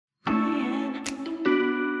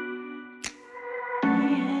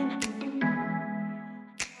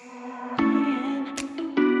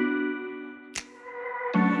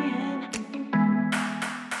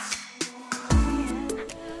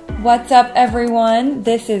What's up, everyone?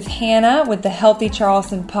 This is Hannah with the Healthy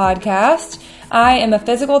Charleston podcast. I am a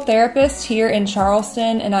physical therapist here in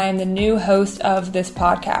Charleston, and I am the new host of this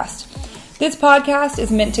podcast. This podcast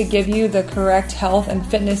is meant to give you the correct health and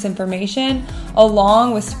fitness information,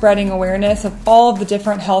 along with spreading awareness of all of the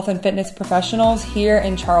different health and fitness professionals here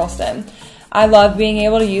in Charleston. I love being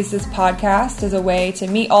able to use this podcast as a way to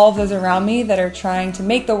meet all of those around me that are trying to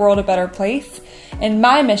make the world a better place. And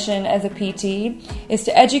my mission as a PT is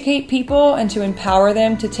to educate people and to empower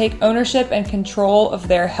them to take ownership and control of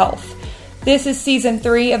their health. This is season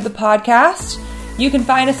 3 of the podcast. You can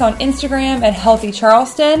find us on Instagram at Healthy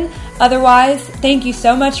Charleston. Otherwise, thank you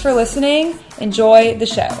so much for listening. Enjoy the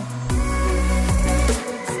show.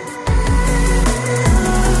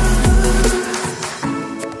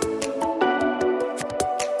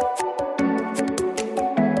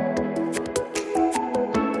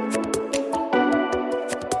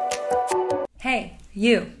 Hey,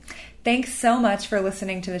 you. Thanks so much for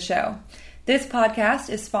listening to the show. This podcast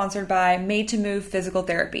is sponsored by Made to Move Physical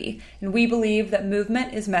Therapy, and we believe that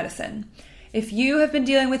movement is medicine. If you have been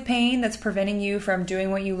dealing with pain that's preventing you from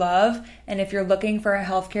doing what you love, and if you're looking for a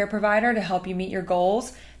healthcare provider to help you meet your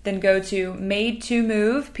goals, then go to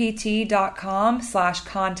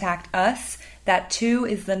madetomovept.com/contact us. That 2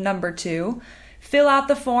 is the number 2. Fill out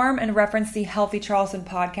the form and reference the Healthy Charleston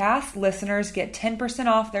podcast. Listeners get 10%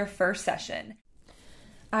 off their first session.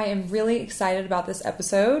 I am really excited about this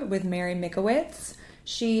episode with Mary Mikowitz.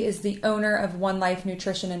 She is the owner of One Life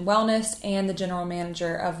Nutrition and Wellness and the general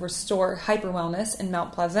manager of Restore Hyper Wellness in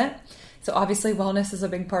Mount Pleasant. So obviously wellness is a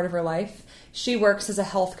big part of her life. She works as a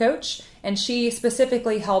health coach, and she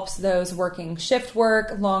specifically helps those working shift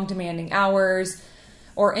work, long demanding hours,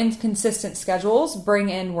 or inconsistent schedules bring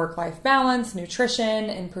in work-life balance, nutrition,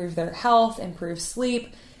 improve their health, improve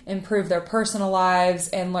sleep, improve their personal lives,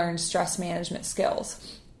 and learn stress management skills.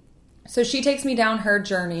 So she takes me down her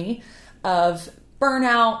journey of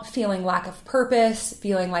burnout, feeling lack of purpose,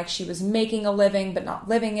 feeling like she was making a living but not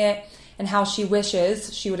living it, and how she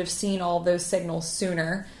wishes she would have seen all of those signals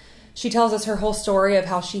sooner. She tells us her whole story of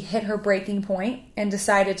how she hit her breaking point and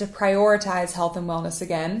decided to prioritize health and wellness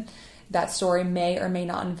again. That story may or may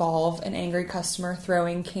not involve an angry customer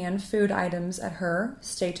throwing canned food items at her.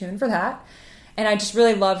 Stay tuned for that. And I just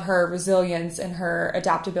really love her resilience and her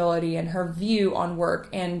adaptability and her view on work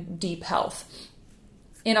and deep health.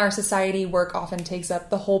 In our society, work often takes up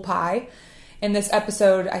the whole pie. And this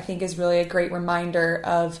episode, I think, is really a great reminder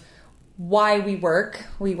of why we work.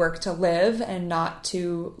 We work to live and not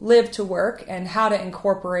to live to work, and how to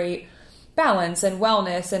incorporate balance and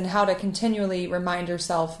wellness, and how to continually remind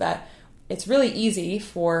yourself that it's really easy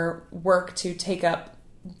for work to take up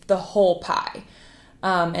the whole pie.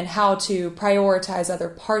 And how to prioritize other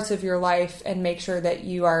parts of your life and make sure that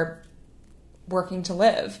you are working to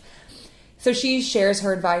live. So she shares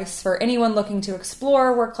her advice for anyone looking to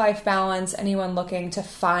explore work-life balance, anyone looking to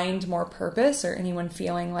find more purpose, or anyone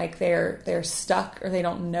feeling like they're stuck or they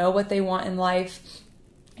don't know what they want in life.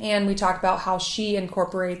 And we talk about how she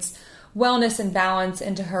incorporates wellness and balance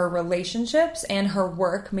into her relationships and her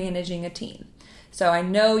work managing a team. So I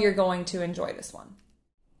know you're going to enjoy this one.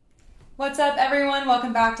 What's up, everyone?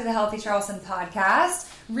 Welcome back to the Healthy Charleston podcast.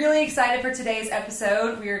 Really excited for today's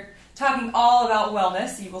episode. We're talking all about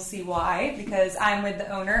wellness. You will see why, because I'm with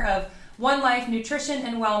the owner of One Life Nutrition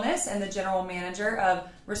and Wellness and the general manager of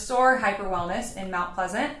Restore Hyper Wellness in Mount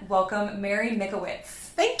Pleasant. Welcome, Mary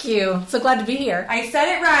Mikowitz. Thank you. So glad to be here. I said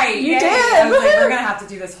it right. You Yay. did. I was like, we're going to have to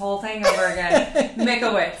do this whole thing over again.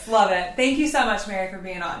 Mikowitz. Love it. Thank you so much, Mary, for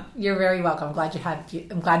being on. You're very welcome. I'm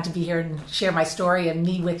glad to be here and share my story and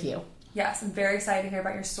me with you. Yes, I'm very excited to hear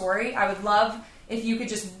about your story. I would love if you could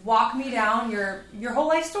just walk me down your whole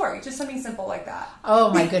life story. Just something simple like that.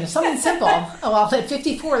 Oh my goodness, something simple. Oh, well, at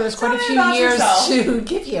 54, there's quite a few years to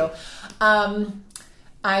give you. I'm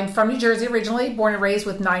from New Jersey originally, born and raised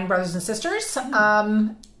with 9 brothers and sisters,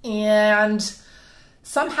 and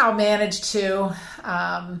somehow managed to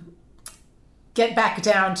get back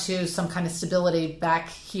down to some kind of stability back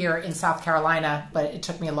here in South Carolina, but it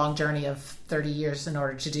took me a long journey of 30 years in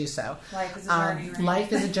order to do so. Life is a journey, right?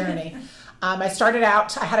 Life is a journey. I started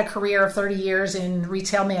out, I had a career of 30 years in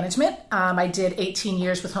retail management. I did 18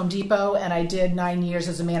 years with Home Depot, and I did 9 years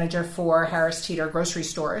as a manager for Harris Teeter grocery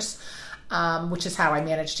stores, which is how I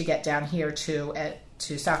managed to get down here to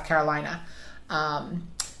South Carolina.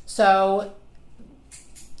 So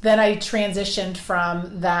then I transitioned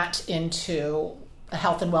from that into a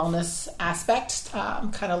health and wellness aspect,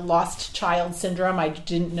 kind of lost child syndrome. I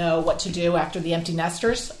didn't know what to do after the empty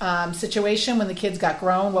nesters situation when the kids got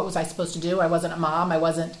grown. What was I supposed to do? I wasn't a mom. I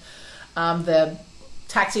wasn't the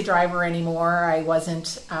taxi driver anymore. I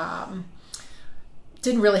wasn't,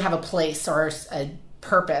 didn't really have a place or a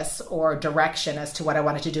purpose or direction as to what I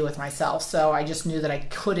wanted to do with myself. So I just knew that I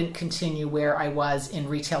couldn't continue where I was in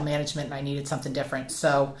retail management, and I needed something different.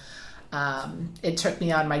 So it took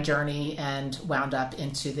me on my journey and wound up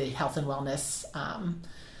into the health and wellness,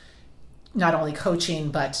 not only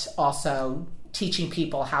coaching, but also teaching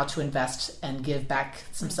people how to invest and give back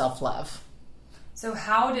some self-love. So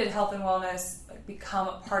how did health and wellness become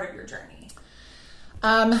a part of your journey?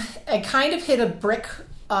 I kind of hit a brick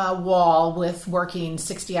wall with working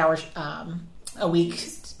 60 hours a week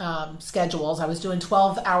schedules. I was doing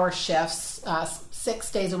 12-hour shifts,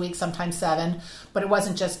 6 days a week, sometimes 7, but it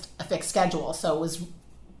wasn't just a fixed schedule. So it was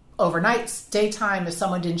overnights, daytime. If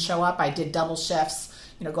someone didn't show up, I did double shifts,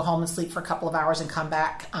 go home and sleep for a couple of hours and come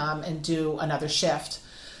back and do another shift.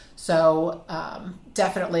 So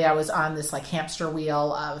definitely I was on this like hamster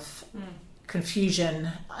wheel of confusion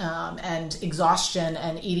and exhaustion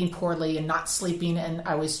and eating poorly and not sleeping. And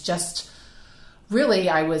I was just really,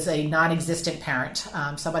 I was a non-existent parent.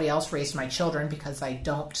 Somebody else raised my children because I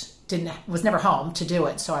was never home to do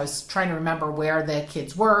it. So I was trying to remember where the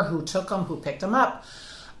kids were, who took them, who picked them up.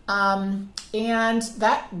 And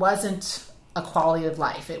that wasn't a quality of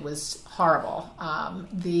life. It was horrible.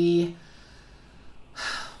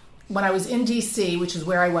 When I was in DC, which is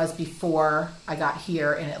where I was before I got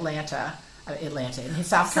here in Atlanta, in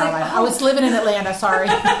South Carolina. I was living in Atlanta, sorry.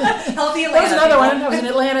 Healthy Atlanta. That was another one. I was in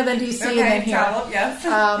Atlanta, then DC, okay, and then here.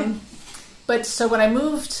 Yes. But so when I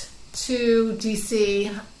moved to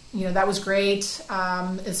DC, that was great.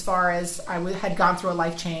 As far as had gone through a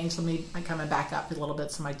life change. I kind of back up a little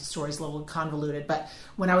bit, so my story's a little convoluted. But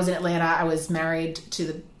when I was in Atlanta, I was married to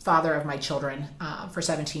the father of my children for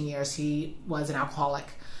 17 years. He was an alcoholic.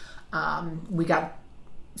 We got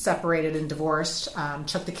separated and divorced,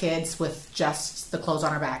 took the kids with just the clothes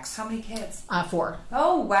on our backs. How many kids? 4.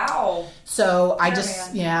 Oh, wow. So I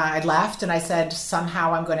left and I said,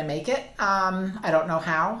 somehow I'm going to make it. I don't know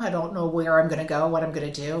how. I don't know where I'm going to go, what I'm going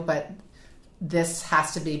to do, but this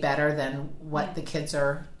has to be better than what the kids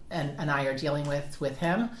are and I are dealing with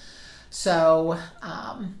him. So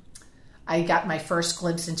I got my first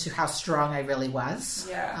glimpse into how strong I really was.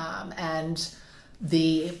 Yeah. And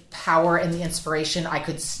the power and the inspiration I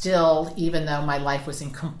could still, even though my life was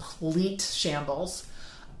in complete shambles,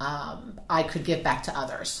 I could give back to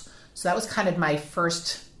others. So that was kind of my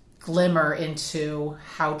first glimmer into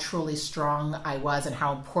how truly strong I was and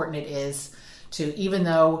how important it is to, even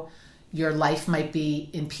though your life might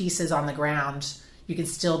be in pieces on the ground, you can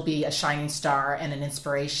still be a shining star and an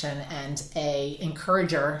inspiration and a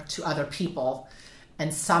encourager to other people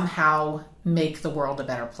and somehow make the world a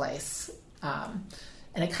better place.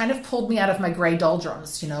 And it kind of pulled me out of my gray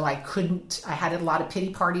doldrums. I had a lot of pity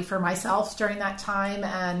party for myself during that time.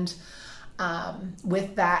 And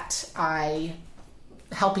with that,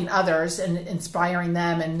 helping others and inspiring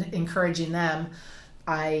them and encouraging them,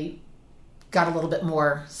 I got a little bit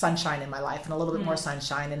more sunshine in my life and a little bit more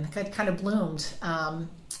sunshine, and it kind of bloomed. And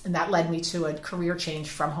that led me to a career change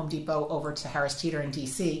from Home Depot over to Harris Teeter in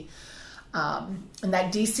DC. And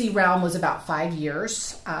that DC realm was about 5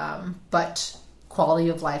 years, but quality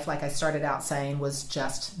of life, like I started out saying, was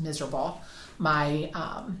just miserable. My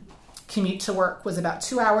commute to work was about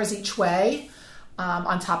 2 hours each way,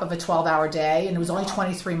 on top of a 12-hour day, and it was only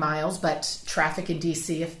 23 miles, but traffic in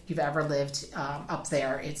DC, if you've ever lived up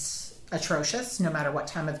there, it's atrocious. No matter what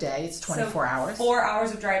time of day, it's 24 hours. 4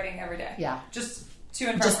 hours of driving every day. Yeah. Just to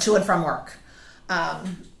and from work.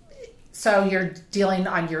 So you're dealing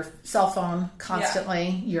on your cell phone constantly.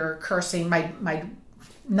 Yeah. You're cursing. My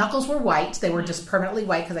knuckles were white. They were just permanently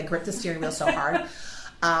white because I gripped the steering wheel so hard.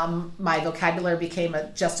 My vocabulary became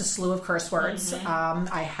just a slew of curse words.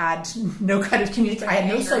 I had no kind of communication. I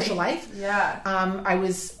had no social life. Yeah. I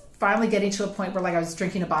was finally getting to a point where I was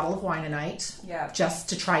drinking a bottle of wine a night just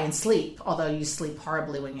to try and sleep, although you sleep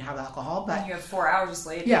horribly when you have alcohol. But when you have 4 hours of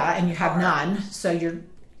sleep. Yeah, and you have none. So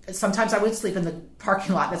sometimes I would sleep in the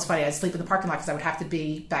parking lot. That's funny. I'd sleep in the parking lot because I would have to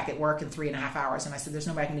be back at work in 3.5 hours. And I said, there's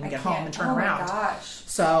no way I can even get home and turn around. Oh my gosh.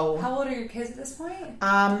 So how old are your kids at this point?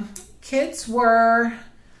 Kids were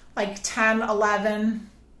like 10, 11,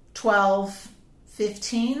 12,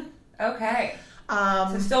 15. Okay.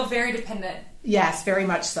 So still very dependent. Yes, very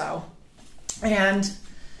much so.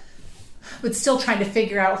 But still trying to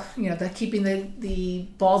figure out, keeping the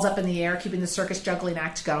balls up in the air, keeping the circus juggling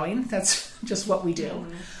act going. That's just what we do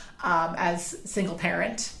as single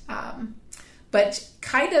parent. But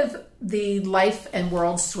kind of the life and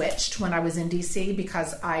world switched when I was in DC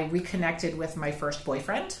because I reconnected with my first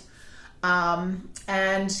boyfriend.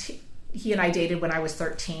 And he and I dated when I was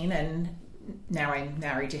 13, and now I'm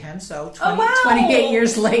married to him. So 28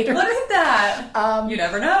 years later. Look at that. You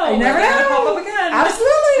never know. You never know. Pop up again.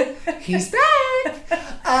 Absolutely. He's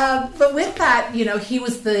back. But with that, he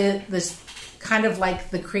was this kind of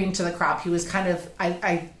like the cream to the crop. He was kind of,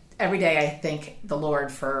 I every day I thank the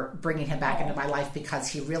Lord for bringing him back into my life, because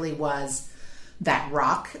he really was that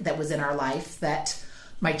rock that was in our life that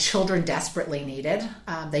my children desperately needed.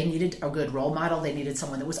 They needed a good role model. They needed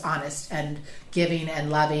someone that was honest and giving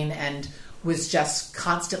and loving and was just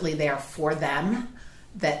constantly there for them,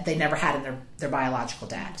 that they never had in their biological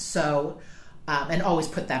dad. So, and always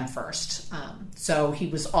put them first. So he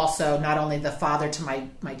was also not only the father to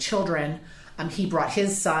my children. He brought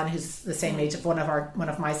his son, who's the same age of one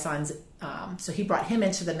of my sons. So he brought him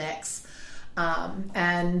into the mix,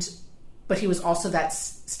 but he was also that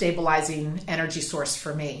stabilizing energy source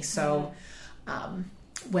for me. So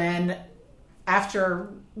after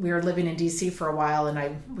we were living in DC for a while, and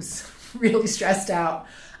I was really stressed out,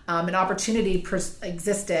 an opportunity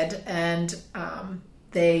existed, and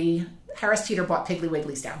Harris Teeter bought Piggly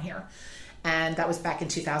Wiggly's down here. And that was back in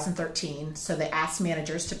 2013. So they asked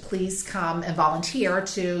managers to please come and volunteer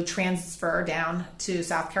to transfer down to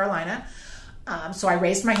South Carolina. So I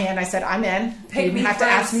raised my hand. I said, I'm in. They didn't have to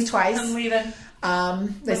ask me twice. I'm leaving.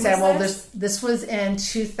 They said, well, this was in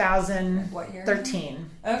 2013. What year?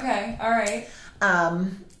 Okay. All right.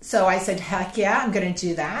 So I said, heck yeah, I'm going to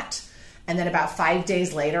do that. And then about 5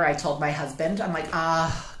 days later, I told my husband, I'm like,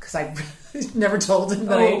 because I never told him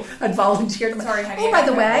that I had volunteered. I'm sorry, like, honey. by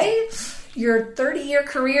the way, your 30-year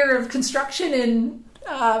career of construction in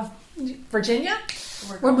Virginia,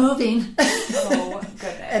 we're moving. Oh,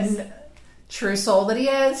 goodness. And true soul that he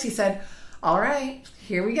is, he said, all right,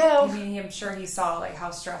 here we go. I mean, I'm sure he saw like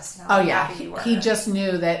how stressed and how happy you were. He just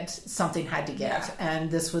knew that something had to give, Yeah. and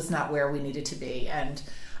this was not where we needed to be. And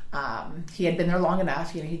he had been there long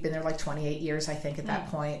enough. He'd been there like 28 years, I think, at that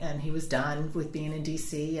point, and he was done with being in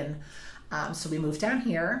DC. And so we moved down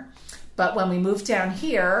here. But when we moved down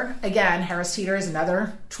here, again, Harris Teeter is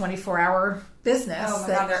another 24-hour business. Oh my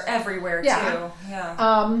God, they're everywhere too.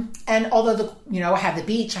 Yeah. And although I have the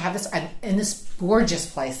beach, I'm in this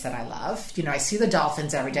gorgeous place that I love. I see the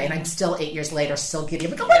dolphins every day, and I'm still 8 years later still giddy.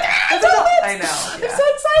 I'm like, oh my God, dolphins! I know. Yeah. I'm so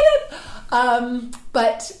excited.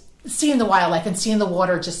 But seeing the wildlife and seeing the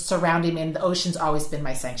water just surrounding me, and the ocean's always been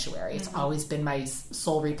my sanctuary. It's always been my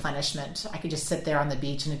soul replenishment. I could just sit there on the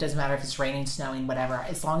beach, and it doesn't matter if it's raining, snowing, whatever.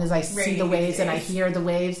 As long as I see the waves and I hear the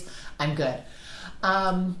waves, I'm good.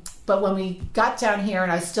 But when we got down here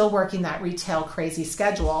and I was still working that retail crazy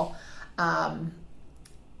schedule,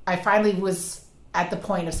 I finally was at the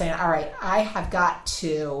point of saying, all right, I have got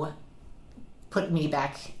to put me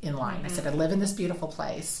back in line. I said, I live in this beautiful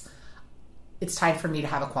place. It's time for me to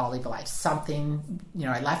have a quality of life. Something,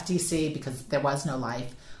 I left DC because there was no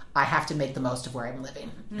life. I have to make the most of where I'm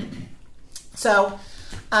living. So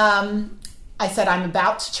I said, I'm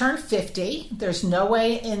about to turn 50. There's no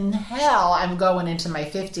way in hell I'm going into my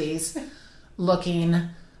 50s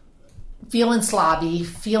feeling slobby,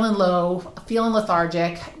 feeling low, feeling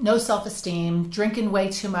lethargic, no self-esteem, drinking way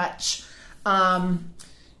too much,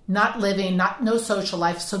 not living, no social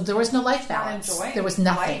life. So there was no life balance. There was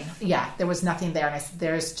nothing. Life. Yeah, there was nothing there. And I said,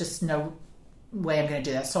 there's just no way I'm going to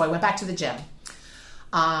do this. So I went back to the gym.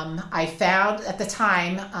 I found at the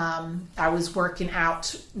time, I was working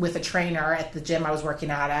out with a trainer at the gym I was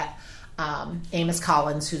working out at, Amos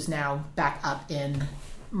Collins, who's now back up in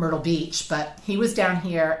Myrtle Beach, but he was down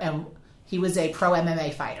here and he was a pro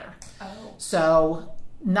MMA fighter. Oh. So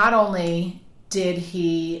not only did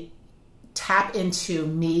he tap into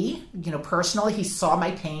me, personally, he saw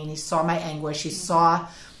my pain, he saw my anguish, he saw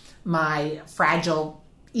my fragile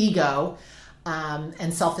ego,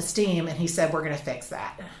 and self-esteem, and he said, we're going to fix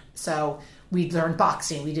that. So we learned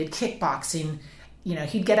boxing, we did kickboxing.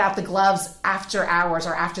 He'd get out the gloves after hours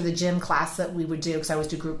or after the gym class that we would do, because I always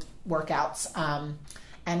do group workouts,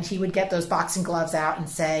 and he would get those boxing gloves out and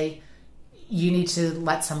say, you need to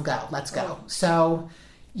let some go, let's go. Oh. So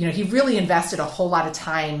he really invested a whole lot of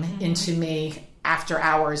time into me after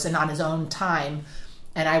hours and on his own time,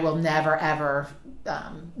 and I will never ever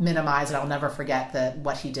minimize, and I'll never forget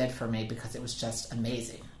what he did for me, because it was just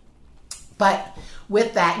amazing. But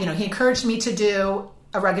with that, he encouraged me to do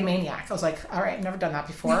a rugged maniac. I was like, all right, I've never done that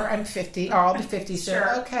before. I'm 50, or I'll be 50 soon.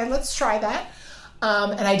 Sure. Okay, let's try that.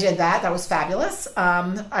 And I did that. That was fabulous.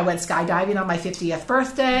 I went skydiving on my 50th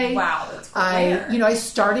birthday. Wow, that's cool. I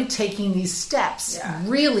started taking these steps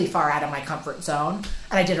really far out of my comfort zone,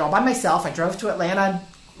 and I did it all by myself. I drove to Atlanta.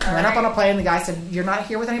 I went up on a plane, and the guy said, you're not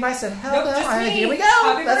here with anybody? I said, hell no. Here we go.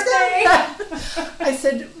 Happy Let's go. I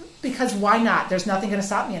said, because why not? There's nothing going to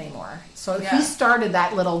stop me anymore. So he started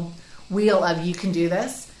that little wheel of you can do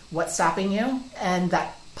this, what's stopping you, and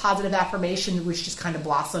that positive affirmation, which just kind of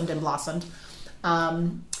blossomed and blossomed.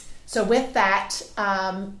 So with that,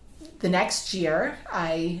 the next year,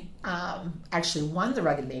 I actually won the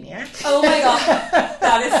Rugged Maniac. Oh my God,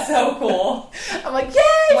 that is so cool. I'm like,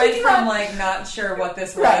 yay! Went from like not sure what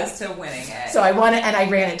this was to winning it. So I won it, and I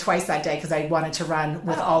ran it twice that day because I wanted to run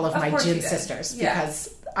with all of my gym sisters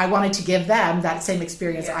because I wanted to give them that same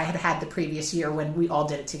experience I had had the previous year when we all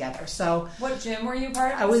did it together. So what gym were you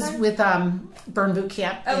part of? I was with Burn Boot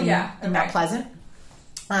Camp in Mount Pleasant.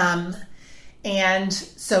 And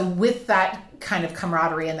so with that kind of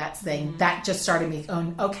camaraderie and that thing, that just started me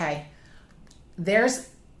going, okay, there's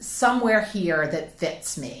somewhere here that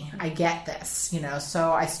fits me. I get this,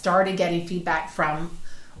 So I started getting feedback from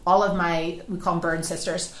all of my, we call them Burn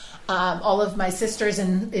sisters, all of my sisters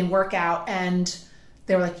in workout, and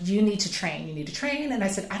they were like, you need to train. And I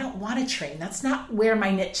said, I don't want to train. That's not where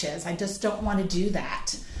my niche is. I just don't want to do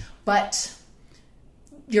that. But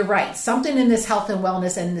you're right. Something in this health and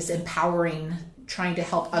wellness and this empowering, trying to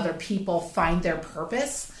help other people find their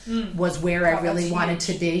purpose was where I really wanted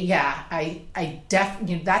to be. Yeah, I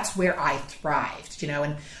definitely, that's where I thrived,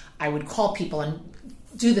 and I would call people and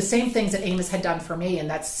do the same things that Amos had done for me. And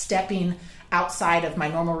that's stepping outside of my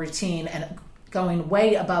normal routine and going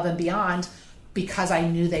way above and beyond because I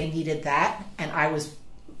knew they needed that. And I was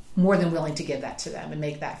more than willing to give that to them and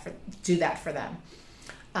do that for them.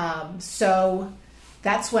 So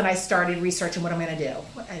that's when I started researching what I'm going to do.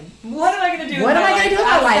 What am I going to do? What am I going to do with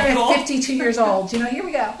my life at 52 years old? Here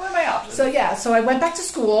we go. What are my options? So I went back to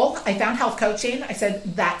school. I found health coaching. I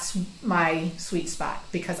said, that's my sweet spot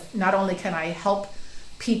because not only can I help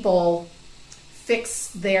people fix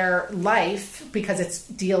their life because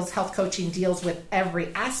health coaching deals with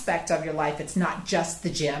every aspect of your life. It's not just the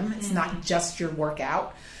gym. It's not just your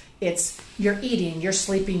workout. It's your eating, your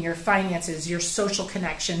sleeping, your finances, your social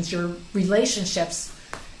connections, your relationships.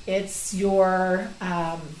 It's your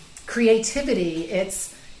creativity.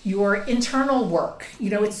 It's your internal work.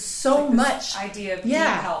 It's so like much idea of deep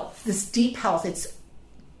health. This deep health. It's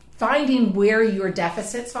finding where your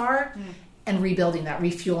deficits are and rebuilding that,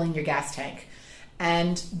 refueling your gas tank.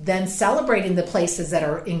 And then celebrating the places that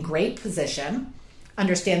are in great position.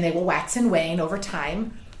 Understand they will wax and wane over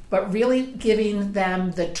time, but really giving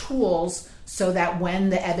them the tools so that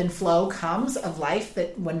when the ebb and flow comes of life,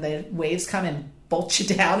 that when the waves come and bolt you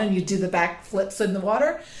down and you do the back flips in the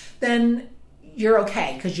water, then you're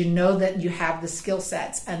okay because you know that you have the skill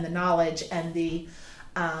sets and the knowledge and the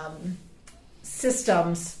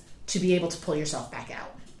systems to be able to pull yourself back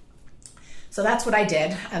out. So that's what I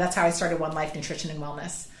did. And that's how I started One Life Nutrition and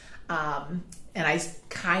Wellness. And I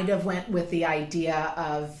kind of went with the idea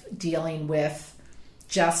of dealing with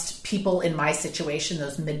just people in my situation,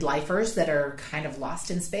 those midlifers that are kind of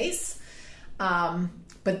lost in space.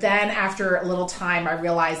 But then after a little time, I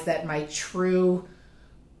realized that my true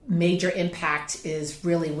major impact is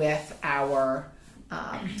really with our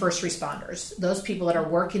first responders, those people that are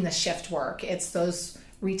working the shift work. It's those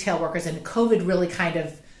retail workers, and COVID really kind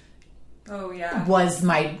of was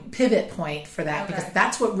my pivot point for that because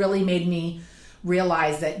that's what really made me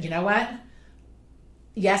realize that,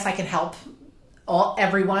 yes, I can help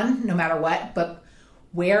everyone no matter what, but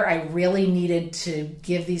where I really needed to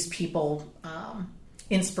give these people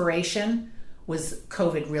inspiration was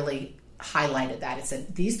COVID really highlighted that. It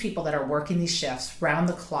said these people that are working these shifts round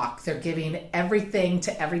the clock, they're giving everything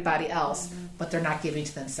to everybody else, but they're not giving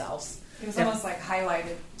to themselves. It was almost like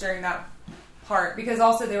highlighted during that part because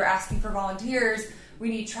also they were asking for volunteers. We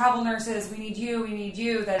need travel nurses. We need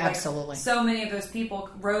you. That absolutely so many of those people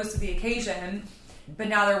rose to the occasion. But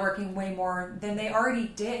now they're working way more than they already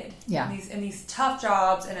did. Yeah. In these tough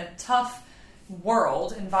jobs in a tough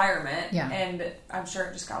world environment. Yeah. And I'm sure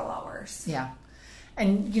it just got a lot worse. Yeah.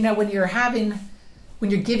 And when you're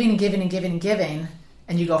giving and giving and giving and giving,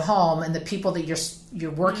 and you go home, and the people that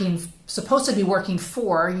you're working supposed to be working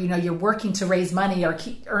for, you're working to raise money or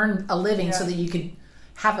earn a living so that you could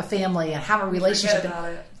have a family and have a relationship.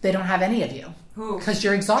 They don't have any of you. Because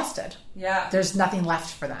you're exhausted. Yeah. There's nothing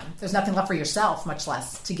left for them. There's nothing left for yourself, much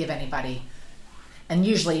less to give anybody. And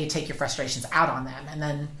usually you take your frustrations out on them. And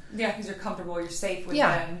then... Yeah, because you're comfortable. You're safe with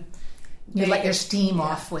them. You let your steam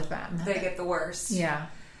off with them. They get the worst. Yeah.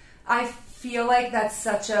 I feel like that's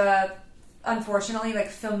such a, unfortunately,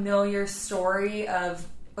 familiar story of,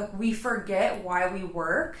 we forget why we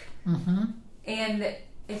work. Mm-hmm. And...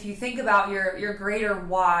 if you think about your greater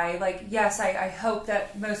why, yes, I hope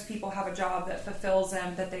that most people have a job that fulfills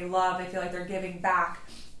them, that they love, they feel like they're giving back.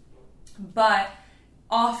 But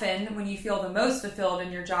often when you feel the most fulfilled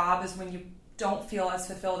in your job is when you don't feel as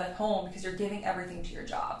fulfilled at home because you're giving everything to your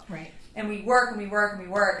job. Right. and we work and we work and we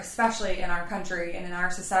work, especially in our country and in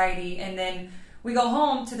our society, and then we go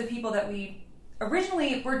home to the people that we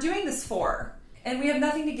originally were doing this for, and we have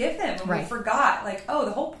nothing to give them, and we forgot, like, oh,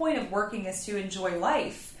 the whole point of working is to enjoy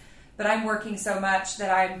life, but I'm working so much that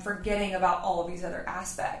I'm forgetting about all of these other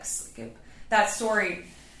aspects. Like, that story,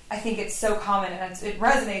 I think it's so common, and it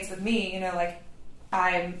resonates with me, like,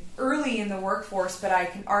 I'm early in the workforce, but I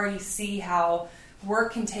can already see how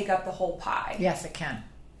work can take up the whole pie. Yes, it can.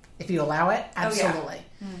 If you allow it, absolutely.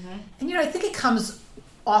 Oh, yeah. And, I think it comes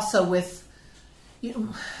also with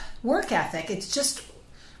work ethic. It's just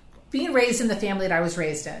being raised in the family that I was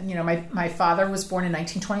raised in. My father was born in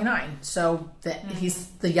 1929, so he's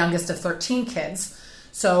the youngest of 13 kids.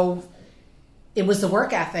 So it was the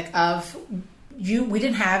work ethic of he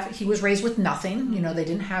was raised with nothing. They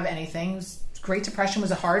didn't have anything. Great Depression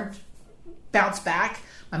was a hard bounce back.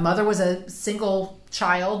 My mother was a single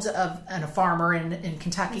child and a farmer in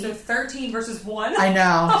Kentucky. So 13 versus 1? I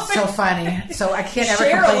know. So funny. So I can't ever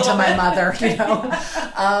complain to my mother,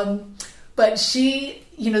 But she,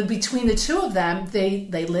 between the two of them,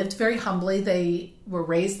 they lived very humbly. They were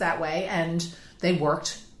raised that way, and they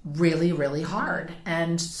worked really, really hard.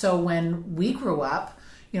 And so when we grew up,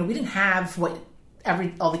 we didn't have what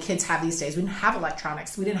all the kids have these days. We didn't have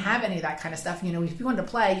electronics. We didn't have any of that kind of stuff. If you wanted to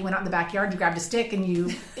play, you went out in the backyard, you grabbed a stick, and you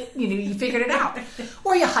figured it out.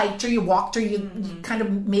 Or you hiked, or you walked, or you kind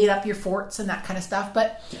of made up your forts and that kind of stuff.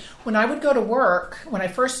 But when I would go to work, when I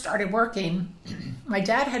first started working, my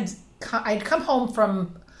dad I'd come home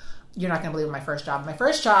from, you're not going to believe my first job. My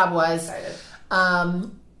first job was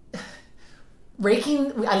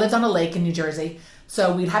raking. I lived on a lake in New Jersey.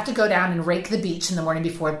 So we'd have to go down and rake the beach in the morning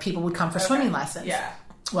before people would come for swimming lessons. Yeah.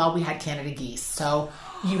 Well, we had Canada geese. So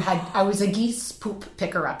I was a geese poop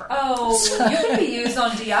picker-upper. Oh, so, you can be used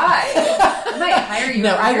on DI. I might hire you.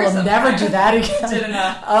 No, I will never do that again. Did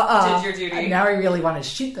enough. Did your duty. Now I really want to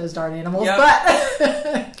shoot those darn animals,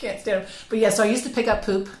 but can't stand them. But yeah, so I used to pick up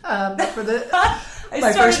poop for the...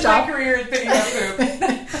 I started my career in picking up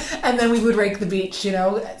poop. And then we would rake the beach,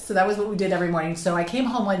 So that was what we did every morning. So I came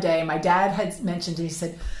home one day, and my dad had mentioned, and he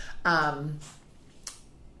said,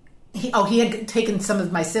 he had taken some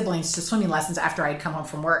of my siblings to swimming lessons after I had come home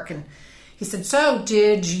from work. And he said, so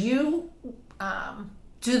did you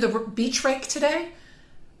do the beach rake today?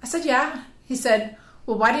 I said, yeah. He said,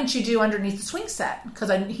 well, why didn't you do underneath the swing set? Because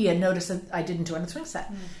he had noticed that I didn't do it on the swing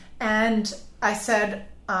set. And I said,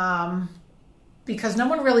 because no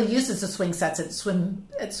one really uses the swing sets at swim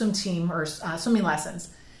team or swimming lessons.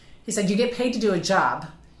 He said, you get paid to do a job.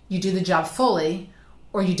 You do the job fully,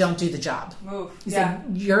 or you don't do the job. He said,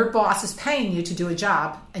 your boss is paying you to do a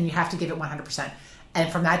job, and you have to give it 100%.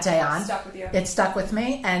 And from that day on, it stuck with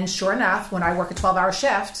me. And sure enough, when I work a 12-hour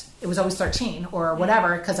shift, it was always 13 or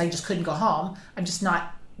whatever, because I just couldn't go home. I'm just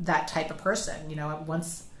not that type of person.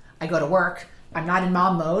 Once I go to work, I'm not in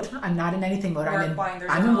mom mode. I'm not in anything mode.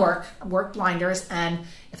 I'm in work blinders. And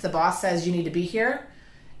if the boss says you need to be here,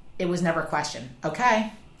 it was never a question.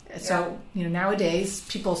 Okay. So, nowadays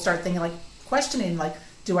people start thinking questioning,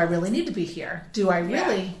 do I really need to be here? Do I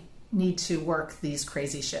really need to work these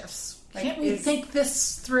crazy shifts? Can't we think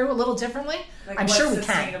this through a little differently? I'm sure we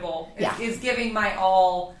can. Is giving my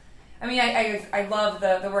all. I mean, I love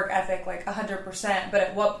the work ethic 100%, but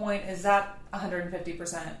at what point is that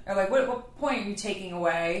 150%? Or what point are you taking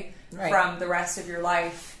away from the rest of your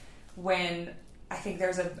life, when I think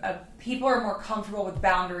there's people are more comfortable with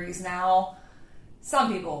boundaries now.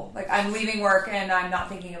 Some people, I'm leaving work and I'm not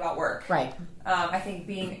thinking about work. Right. I think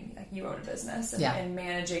you own a business and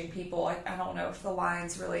managing people, I don't know if the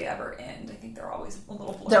lines really ever end. I think they're always a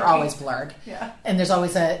little blurred. They're always blurred. Yeah. And there's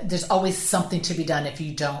always something to be done if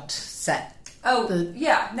you don't set never the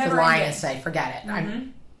line ending. And say, forget it. Mm-hmm.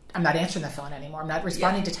 I'm not answering the phone anymore. I'm not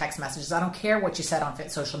responding to text messages. I don't care what you said on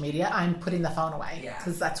social media. I'm putting the phone away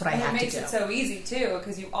because that's what I have to do. It makes it so easy too,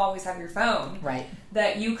 because you always have your phone. Right.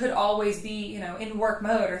 That you could always be, in work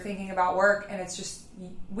mode or thinking about work, and it's just,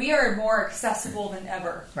 we are more accessible than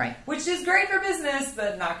ever. Right. Which is great for business,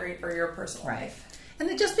 but not great for your personal life.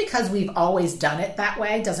 And just because we've always done it that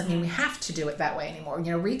way doesn't mean we have to do it that way anymore.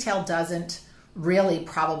 Retail doesn't really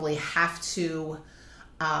probably have to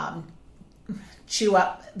chew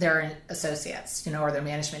up their associates, or their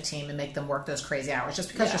management team and make them work those crazy hours.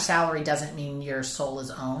 Just because your salary doesn't mean your soul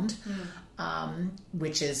is owned,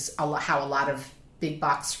 which is how a lot of big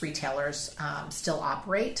box retailers still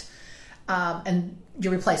operate. And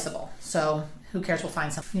you're replaceable. So who cares? We'll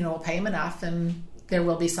find something, we'll pay them enough, and there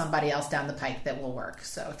will be somebody else down the pike that will work.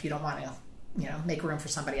 So if you don't want to, make room for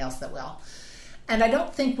somebody else that will. And I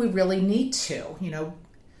don't think we really need to,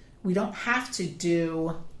 we don't have to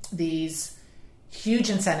do these huge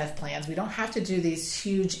incentive plans. We don't have to do these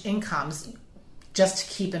huge incomes just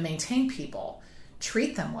to keep and maintain people.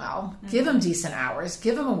 Treat them well, give them decent hours,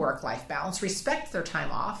 give them a work-life balance, respect their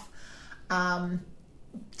time off,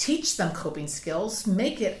 teach them coping skills,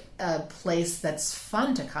 make it a place that's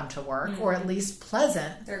fun to come to work, or at least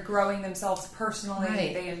pleasant. They're growing themselves personally,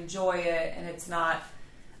 Right. They enjoy it, and it's not,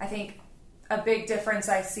 I think a big difference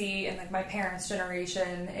I see in like my parents'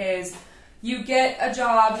 generation is you get a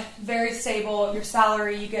job, very stable, your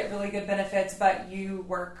salary, you get really good benefits, but you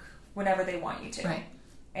work whenever they want you to. Right.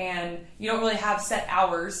 And you don't really have set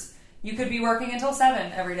hours. You could be working until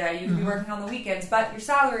 7 every day. You could be working on the weekends, but your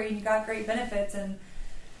salary, you got great benefits. And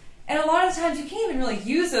a lot of times you can't even really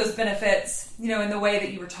use those benefits, you know, in the way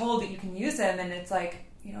that you were told that you can use them. And it's like,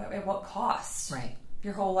 you know, at what cost? Right.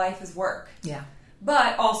 Your whole life is work. Yeah.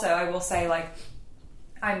 But also, I will say, like,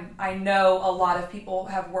 I know a lot of people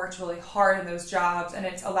have worked really hard in those jobs, and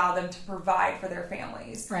it's allowed them to provide for their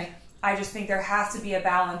families. Right. I just think there has to be a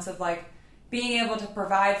balance of, like, being able to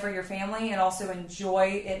provide for your family and also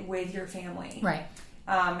enjoy it with your family. Right.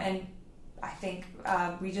 And I think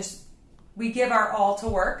we give our all to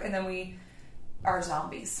work, and then we are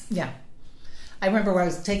zombies. Yeah. I remember when I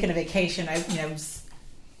was taking a vacation, I was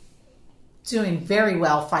doing very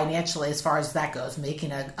well financially as far as that goes,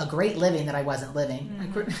 making a great living that I wasn't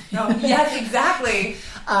living. Oh, yes, exactly.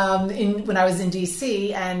 When I was in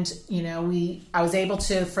DC, and I was able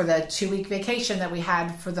to, for the 2-week vacation that we had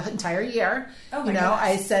for the entire year,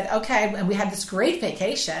 I said, okay, and we had this great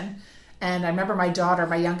vacation. And I remember my daughter,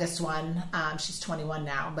 my youngest one, she's 21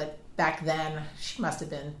 now, but back then she must have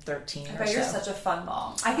been 13 or so. You're such a fun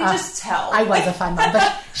mom. I can just tell. I was a fun mom,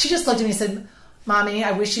 but she just looked at me and said, Mommy,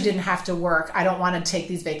 I wish you didn't have to work. I don't want to take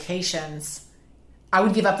these vacations. I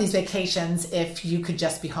would give up these vacations if you could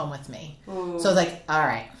just be home with me. Ooh. So I was like, all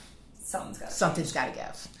right. Something's got to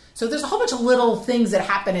give. So there's a whole bunch of little things that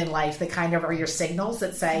happen in life that kind of are your signals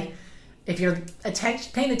that say, if you're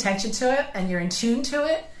paying attention to it and you're in tune to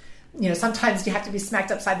it, sometimes you have to be smacked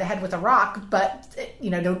upside the head with a rock, but,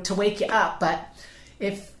 to wake you up. But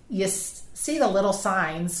if you see the little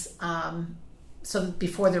signs, so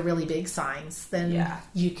before they're really big signs, then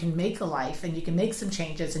you can make a life, and you can make some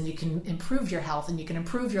changes, and you can improve your health, and you can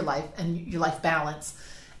improve your life and your life balance,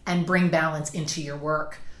 and bring balance into your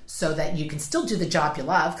work so that you can still do the job you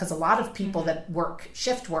love. Because a lot of people that work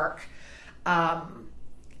shift work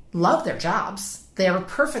love their jobs. They are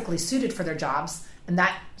perfectly suited for their jobs, and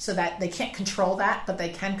so that they can't control that, but they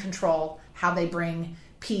can control how they bring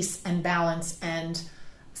peace and balance and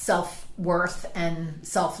self-worth and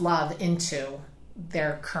self-love into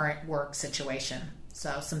their current work situation.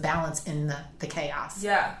 So some balance in the chaos.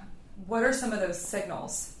 Yeah. What are some of those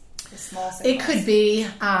signals? The small signals? It could be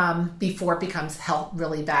before it becomes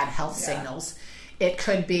really bad health signals. It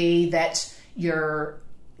could be that you're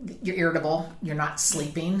irritable, you're not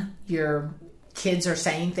sleeping, your kids are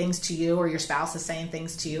saying things to you, or your spouse is saying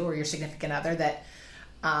things to you, or your significant other that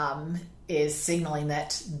is signaling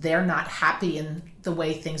that they're not happy in the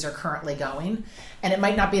way things are currently going. And it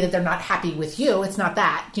might not be that they're not happy with you. It's not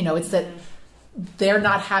that, it's that they're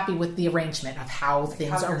not happy with the arrangement of how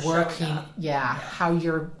things are working. Yeah. How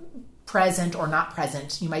you're present or not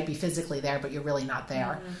present. You might be physically there, but you're really not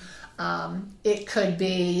there. It could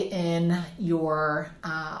be in your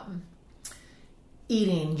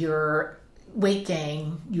eating, your weight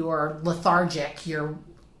gain, your lethargic, your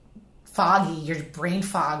foggy, your brain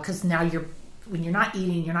fog, because now when you're not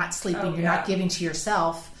eating, you're not sleeping, you're not giving to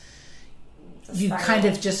yourself, you kind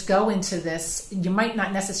of just go into this. You might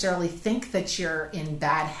not necessarily think that you're in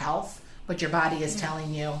bad health, but your body is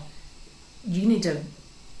telling you, you need to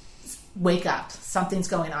wake up. Something's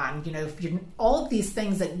going on. All of these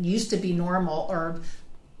things that used to be normal, or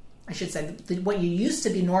I should say, what you used to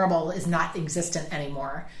be normal is not existent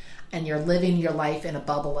anymore. And you're living your life in a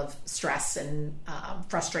bubble of stress and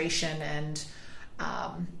frustration and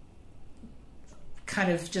kind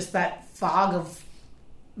of just that fog of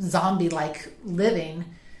zombie-like living.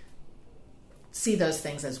 See those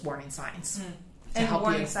things as warning signs. And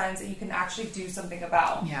warning signs that you can actually do something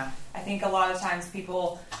about. Yeah. I think a lot of times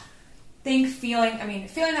people think feeling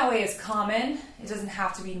that way is common. It doesn't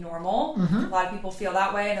have to be normal. A lot of people feel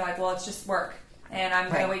that way, and they're like, well, it's just work. And I'm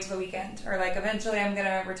going to wait till the weekend. Or like, eventually I'm going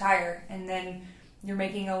to retire. And then you're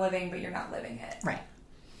making a living, but you're not living it. Right.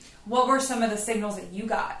 What were some of the signals that you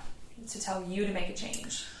got to tell you to make a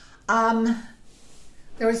change?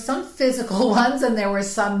 There were some physical ones, and there were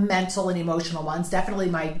some mental and emotional ones. Definitely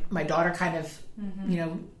my daughter kind of,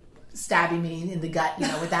 stabbing me in the gut,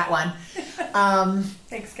 with that one.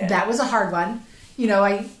 Thanks, kid. That was a hard one.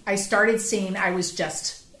 I started seeing I was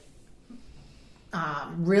just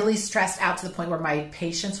really stressed out to the point where my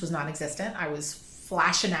patience was non-existent. I was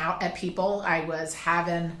flashing out at people. I was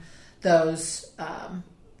having those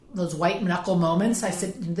white knuckle moments. I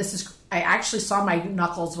said, I actually saw my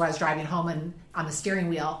knuckles when I was driving home and on the steering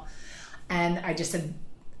wheel. And I just said,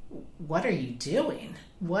 what are you doing?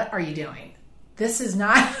 What are you doing? This is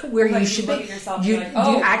not where you should be. You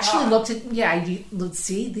actually looked at, let's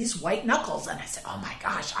see these white knuckles. And I said, oh my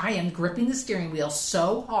gosh, I am gripping the steering wheel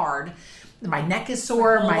so hard. My neck is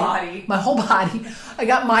sore. My whole body. I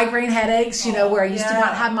got migraine headaches, where I used to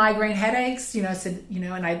not have migraine headaches. I said,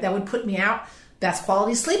 and that would put me out. Best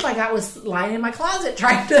quality sleep I got was lying in my closet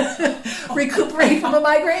trying to recuperate from a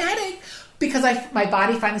migraine headache because my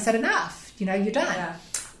body finally said enough. You're done.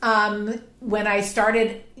 Yeah. When I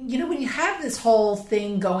started, when you have this whole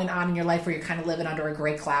thing going on in your life where you're kind of living under a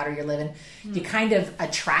gray cloud or you kind of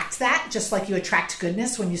attract that, just like you attract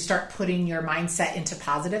goodness when you start putting your mindset into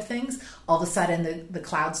positive things. All of a sudden the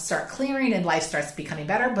clouds start clearing and life starts becoming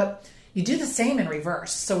better, but you do the same in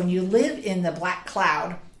reverse. So when you live in the black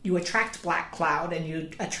cloud, you attract black cloud and you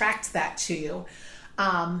attract that to you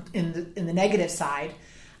in the negative side.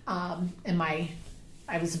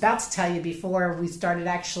 I was about to tell you before we started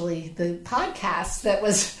actually the podcast that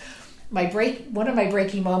was one of my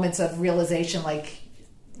breaking moments of realization, like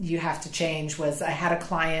you have to change, was I had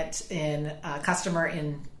a customer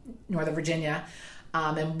in Northern Virginia,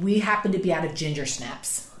 and we happened to be out of ginger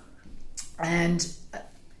snaps. And,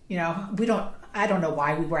 I don't know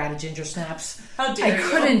why we were out of ginger snaps. How dare you? I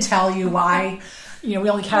couldn't tell you why. We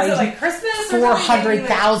only carried like Christmas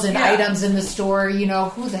 400,000 items in the store.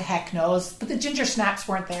 Who the heck knows? But the ginger snaps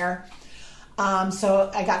weren't there.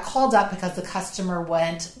 So I got called up because the customer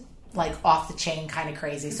went like off the chain, kind of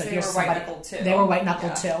crazy. So they were white knuckled too. They were white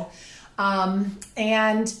knuckled too.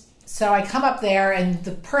 And so I come up there, and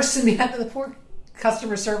the person behind the poor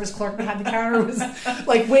customer service clerk behind the counter was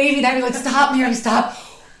like waving at me, like, "Stop, Mary, stop."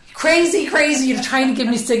 Crazy, trying to give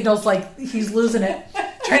me signals like he's losing it,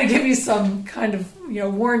 trying to give me some kind of,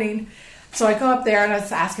 warning. So I go up there and I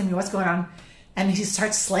was asking me what's going on. And he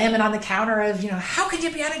starts slamming on the counter of, how could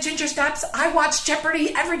you be out of ginger snaps? I watch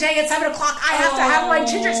Jeopardy every day at 7 o'clock. I have to have my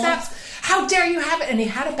ginger snaps. How dare you have it? And he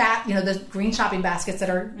had the green shopping baskets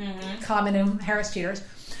that are common in Harris Teeter's.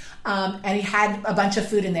 And he had a bunch of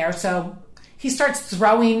food in there. So he starts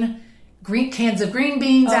throwing cans of green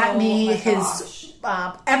beans at me.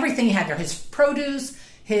 Everything he had there, his produce.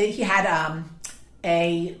 He had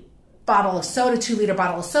a bottle of soda, 2-liter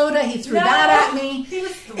bottle of soda. He threw that at me. He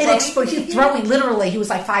was throwing. Literally, he was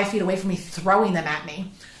like 5 feet away from me, throwing them at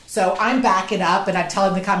me. So I'm backing up and I'm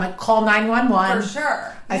telling the comment, call 911. For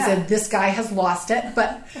sure. I said, this guy has lost it.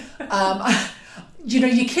 But,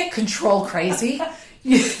 you can't control crazy.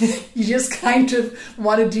 You just kind of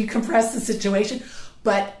want to decompress the situation.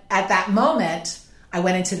 But at that moment, I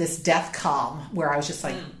went into this death calm where I was just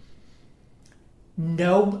like,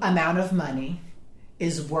 no amount of money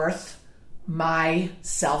is worth my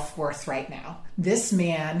self-worth right now. This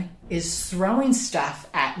man is throwing stuff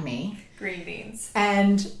at me. Green beans.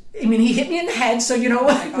 And he hit me in the head. So,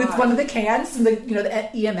 with one of the cans, and the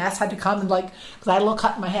EMS had to come and because I had a little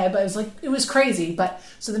cut in my head, but it was crazy. But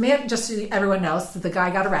so the man, just so everyone knows, that the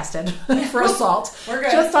guy got arrested for assault. We're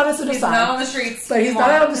good. Just on his aside. He's not on the streets. But he's not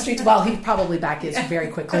out on the streets. Well, he probably back is very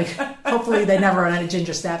quickly. Hopefully they never run out of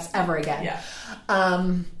ginger snaps ever again. Yeah.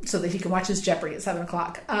 So that he can watch his Jeopardy at 7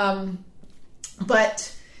 o'clock.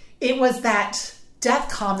 But it was that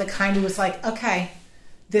death calm that kind of was like, okay,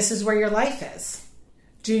 this is where your life is.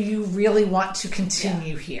 Do you really want to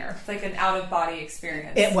continue here? It's like an out-of-body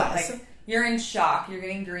experience. It was. Like, you're in shock. You're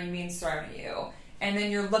getting green beans thrown at you. And then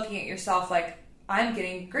you're looking at yourself like, I'm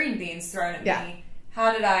getting green beans thrown at me.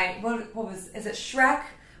 How did is it Shrek?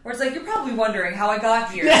 Where it's like, you're probably wondering how I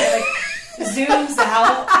got here. It zooms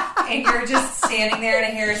out, and you're just standing there in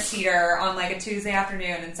a Harris Teeter on a Tuesday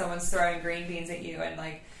afternoon, and someone's throwing green beans at you. And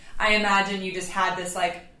I imagine you just had this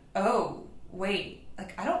oh, wait.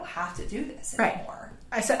 I don't have to do this anymore.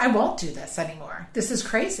 Right. I said, I won't do this anymore. This is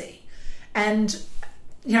crazy. And,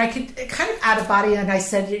 I could kind of out of body. And I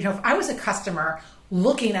said, if I was a customer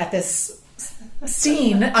looking at this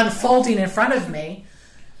scene unfolding in front of me,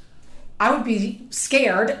 I would be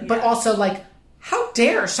scared, but also how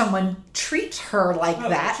dare someone treat her like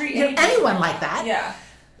that? Treat anyone like that. Yeah.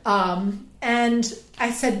 And I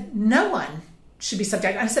said, no one should be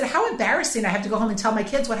subject. I said, how embarrassing. I have to go home and tell my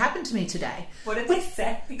kids what happened to me today. What did they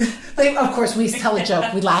say? Of course, we tell a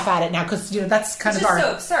joke. We laugh at it now because, that's kind of our... It's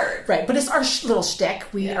so absurd. Right. But it's our little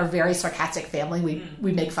shtick. We are a very sarcastic family.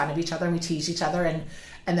 We make fun of each other and we tease each other and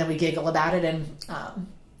then we giggle about it and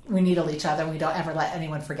we needle each other. We don't ever let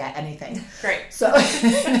anyone forget anything. Great. So,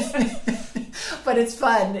 but it's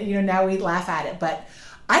fun. Now we laugh at it, but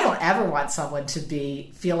I don't ever want someone to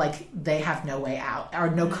feel like they have no way out or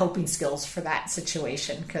no coping skills for that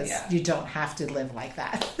situation, because you don't have to live like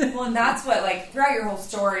that. Well, and that's what, like, throughout your whole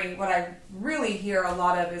story, what I really hear a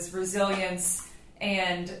lot of is resilience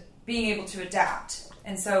and being able to adapt.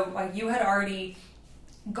 And so, like, you had already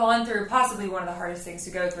gone through possibly one of the hardest things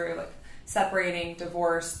to go through, like separating,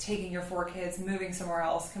 divorce, taking your 4 kids, moving somewhere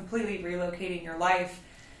else, completely relocating your life.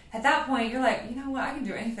 At that point, you're like, you know what, I can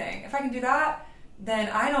do anything. If I can do that, then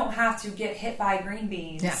I don't have to get hit by green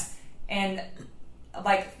beans. Yeah. And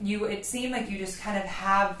like it seemed like you just kind of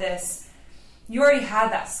have this, you already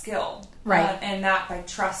had that skill. Right. And that like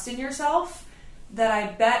trust in yourself that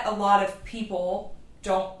I bet a lot of people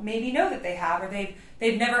don't maybe know that they have, or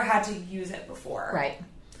they've never had to use it before. Right.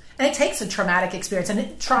 And it takes a traumatic experience,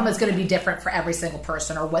 and trauma is going to be different for every single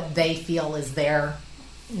person, or what they feel is their,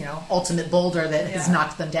 ultimate boulder that has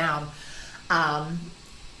knocked them down.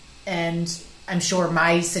 And I'm sure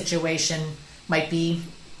my situation might be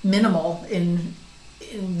minimal in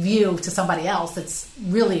view to somebody else that's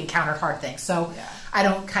really encountered hard things. So I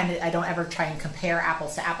don't ever try and compare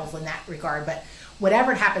apples to apples in that regard, but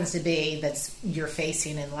whatever it happens to be that's you're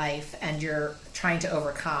facing in life and you're trying to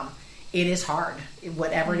overcome, it is hard.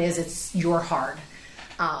 Whatever it is, you're hard.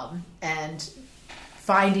 And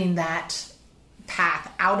finding that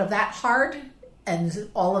path out of that hard and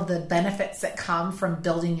all of the benefits that come from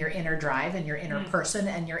building your inner drive and your inner person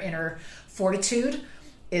and your inner fortitude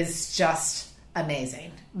is just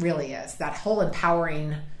amazing. Really is. That whole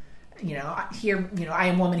empowering, I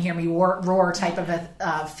am woman, hear me roar type of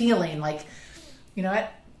a feeling like, you know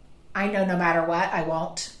what, I know no matter what, I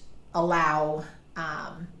won't allow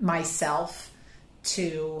myself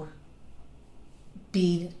to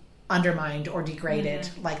be undermined or degraded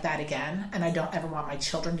like that again. And I don't ever want my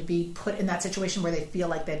children to be put in that situation where they feel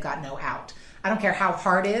like they've got no out. I don't care how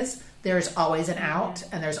hard it is, there's always an out,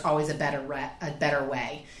 and there's always a better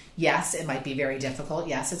way. Yes, it might be very difficult.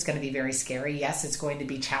 Yes, it's going to be very scary. Yes, it's going to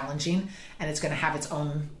be challenging, and it's going to have its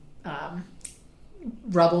own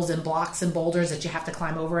rubbles and blocks and boulders that you have to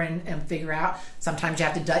climb over and figure out. Sometimes you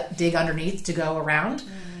have to dig underneath to go around.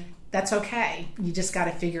 That's okay. You just got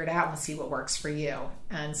to figure it out and see what works for you.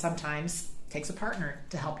 And sometimes it takes a partner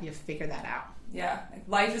to help you figure that out. Yeah.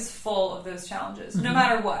 Life is full of those challenges, no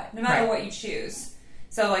matter what you choose.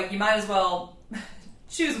 So like you might as well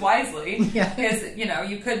choose wisely, because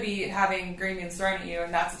you could be having green beans thrown at you,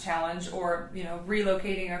 and that's a challenge, or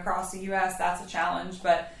relocating across the U.S., that's a challenge.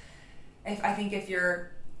 But I think if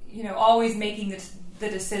you're always making the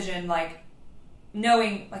decision, like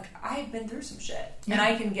knowing like I've been through some shit and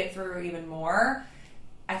I can get through even more.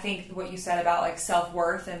 I think what you said about like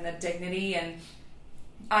self-worth and the dignity, and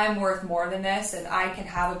I'm worth more than this, and I can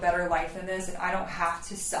have a better life than this, and I don't have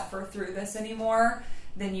to suffer through this anymore,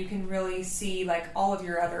 then you can really see like all of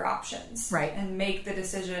your other options, right? And make the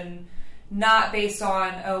decision not based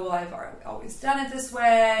on, oh well, I've always done it this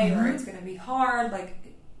way, or it's going to be hard. Like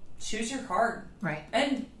choose your hard, right?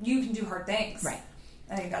 And you can do hard things, right?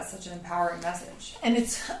 I think that's such an empowering message. And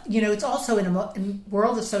it's it's also in a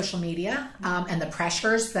world of social media and the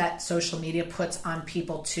pressures that social media puts on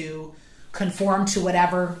people to conform to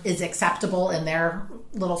whatever is acceptable in their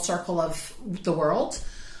little circle of the world.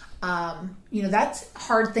 That's a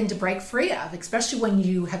hard thing to break free of, especially when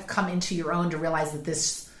you have come into your own to realize that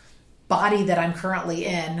this body that I'm currently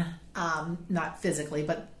in, not physically,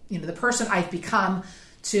 but the person I've become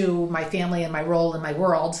to my family and my role in my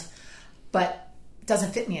world, but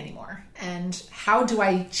doesn't fit me anymore. And how do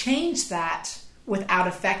I change that without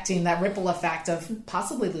affecting that ripple effect of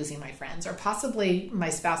possibly losing my friends, or possibly my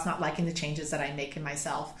spouse not liking the changes that I make in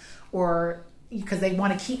myself, or because they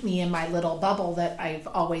want to keep me in my little bubble that I've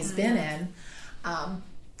always been in.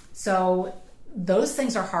 So those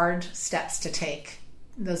things are hard steps to take.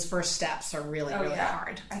 Those first steps are really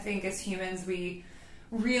hard. I think as humans, we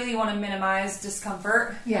really want to minimize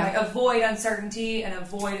discomfort, like avoid uncertainty and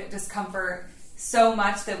avoid discomfort so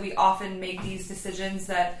much that we often make these decisions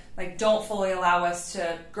that like don't fully allow us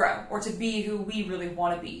to grow or to be who we really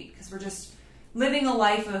want to be, because we're just living a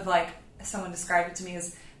life of, like, someone described it to me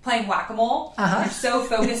as playing whack-a-mole. You're so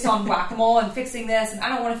focused on whack-a-mole and fixing this, and I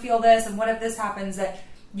don't want to feel this, and what if this happens, that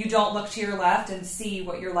you don't look to your left and see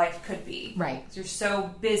what your life could be. Right. You're so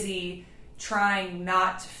busy trying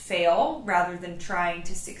not to fail rather than trying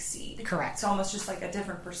to succeed. Correct. It's almost just like a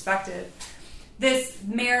different perspective. This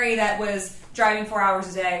Mary that was driving 4 hours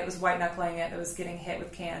a day, it was white knuckling it, that was getting hit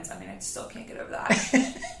with cans. I mean, I still can't get over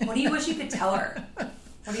that. What do you wish you could tell her?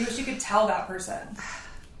 What do you wish you could tell that person?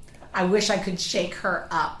 I wish I could shake her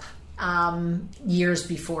up years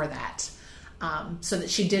before that, so that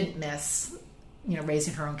she didn't miss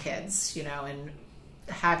raising her own kids, and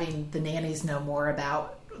having the nannies know more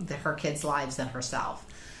about her kids' lives than herself.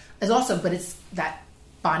 But it's that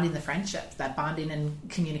bonding, the friendships, that bonding and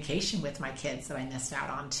communication with my kids that I missed out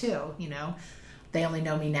on too. They only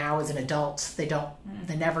know me now as an adult. They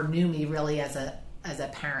never knew me really as a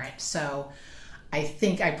parent. So I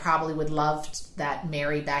think I probably would love that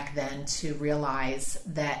Mary back then to realize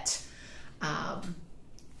that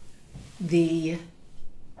the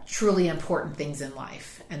truly important things in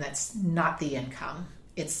life, and that's not the income.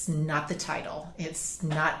 It's not the title. It's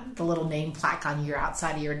not the little name plaque on your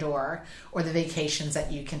outside of your door, or the vacations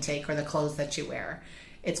that you can take, or the clothes that you wear.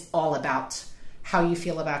 It's all about how you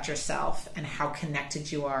feel about yourself and how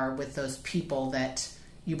connected you are with those people that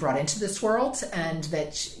you brought into this world and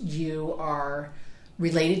that you are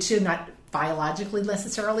related to, not biologically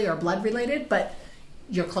necessarily or blood related, but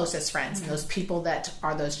your closest friends, and those people that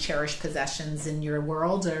are those cherished possessions in your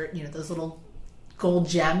world, or those little gold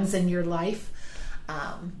gems in your life,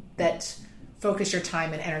 that focus your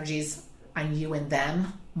time and energies on you and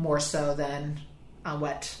them more so than on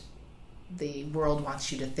what the world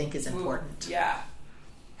wants you to think is important. Ooh, yeah.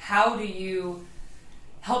 How do you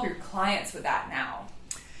help your clients with that now?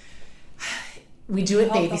 We do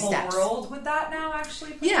it baby steps. Help the whole world with that now,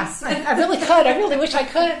 actually? Please? Yes, I really could. I really wish I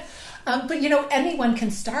could. But anyone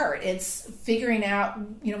can start. It's figuring out,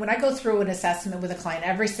 when I go through an assessment with a client,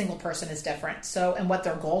 every single person is different. So, and what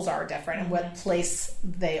their goals are different, and what place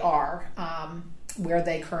they are, where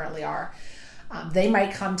they currently are. They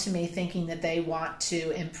might come to me thinking that they want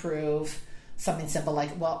to improve something simple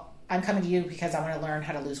like, well, I'm coming to you because I want to learn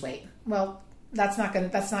how to lose weight. Well, that's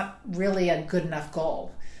not really a good enough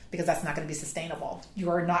goal, because that's not going to be sustainable. You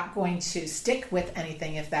are not going to stick with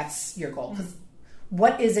anything if that's your goal. Because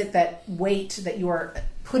what is it that weight that you are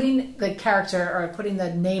putting the character or putting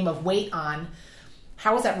the name of weight on?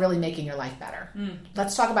 How is that really making your life better?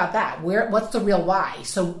 Let's talk about that. What's the real why?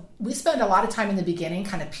 So we spend a lot of time in the beginning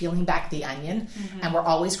kind of peeling back the onion, and we're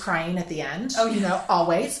always crying at the end. Oh,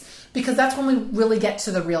 always, because that's when we really get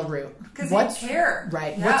to the real root. Because you care.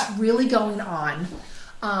 Right. Yeah. What's really going on?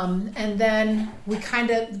 And then we kind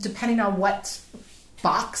of, depending on what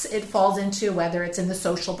box it falls into, whether it's in the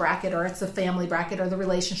social bracket or it's the family bracket or the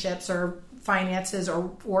relationships or finances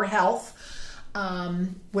or health,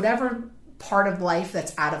 whatever part of life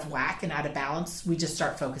that's out of whack and out of balance, we just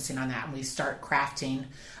start focusing on that, and we start crafting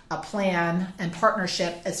a plan and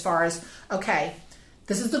partnership as far as, okay,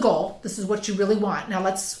 this is the goal, this is what you really want, now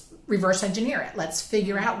let's reverse engineer it, let's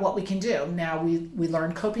figure out what we can do. Now we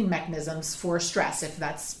learn coping mechanisms for stress if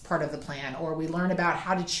that's part of the plan, or we learn about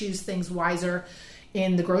how to choose things wiser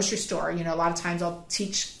in the grocery store. A lot of times I'll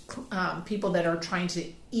teach people that are trying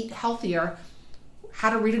to eat healthier how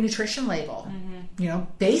to read a nutrition label.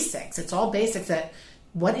 Basics. It's all basics. That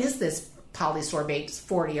what is this polysorbate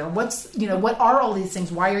 40, or what are all these things?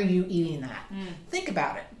 Why are you eating that? Think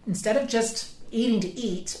about it. Instead of just eating to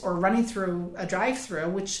eat or running through a drive-through,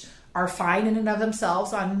 which are fine in and of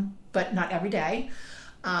themselves, but not every day.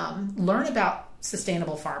 Learn about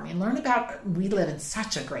sustainable farming. Learn about, we live in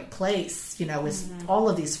such a great place, with all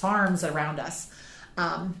of these farms around us.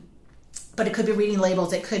 But it could be reading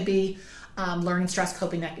labels. It could be learning stress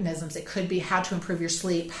coping mechanisms. It could be how to improve your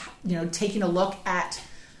sleep. Taking a look at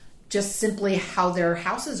just simply how their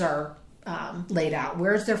houses are laid out.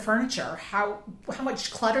 Where's their furniture? How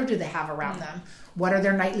much clutter do they have around them? What are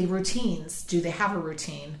their nightly routines? Do they have a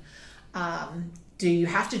routine? Do you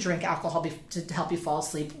have to drink alcohol to help you fall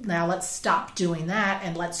asleep? Now let's stop doing that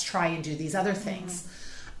and let's try and do these other things.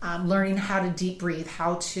 Learning how to deep breathe,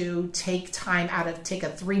 how to take a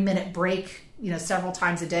 3-minute break, several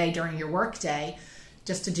times a day during your work day,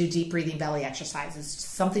 just to do deep breathing belly exercises,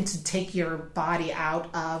 something to take your body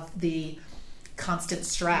out of the constant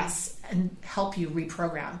stress and help you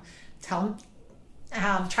reprogram. Try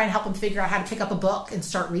and help them figure out how to pick up a book and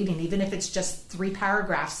start reading, even if it's just 3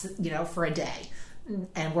 paragraphs, for a day,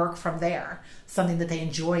 and work from there. Something that they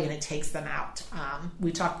enjoy and it takes them out.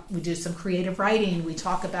 We do some creative writing. We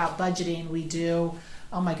talk about budgeting. We do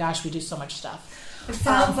so much stuff. It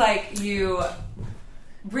sounds like you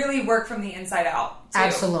really work from the inside out, too.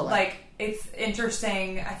 Absolutely. It's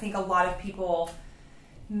interesting. I think a lot of people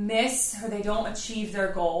miss, or they don't achieve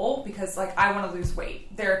their goal because, I want to lose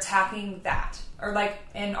weight. They're attacking that. Or,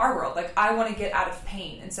 in our world, I want to get out of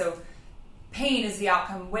pain. And so pain is the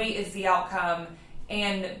outcome, weight is the outcome.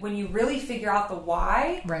 And when you really figure out the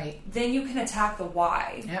why, right, then you can attack the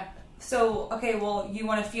why. Yep. So, okay, well, you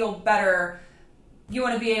want to feel better. You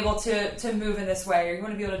want to be able to move in this way, or you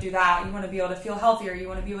want to be able to do that. You want to be able to feel healthier. You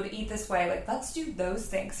want to be able to eat this way. Let's do those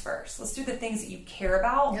things first. Let's do the things that you care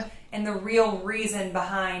about, and the real reason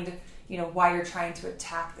behind, why you're trying to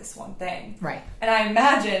attack this one thing. Right. And I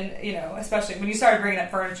imagine, especially when you started bringing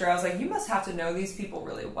up furniture, I was like, you must have to know these people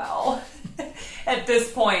really well at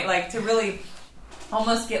this point, like to really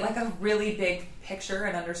almost get like a really big picture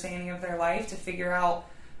and understanding of their life to figure out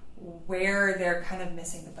where they're kind of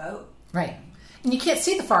missing the boat. Right. And you can't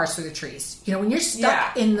see the forest through the trees. When you're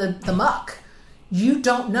stuck in the muck, you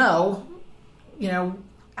don't know,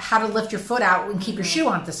 how to lift your foot out and keep your shoe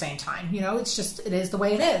on at the same time. It's just, it is the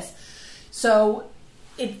way it is. So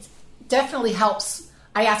it definitely helps.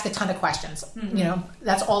 I ask a ton of questions.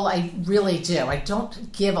 That's all I really do. I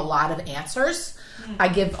don't give a lot of answers. I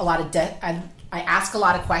give a lot of I ask a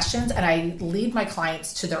lot of questions, and I lead my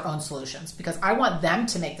clients to their own solutions because I want them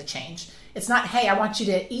to make the change. It's not, hey, I want you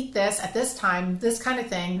to eat this at this time, this kind of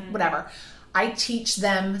thing, whatever. I teach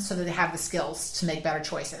them so that they have the skills to make better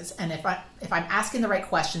choices. And if I'm asking the right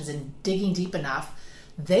questions and digging deep enough,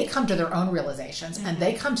 they come to their own realizations and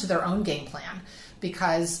they come to their own game plan,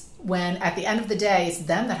 because when at the end of the day, it's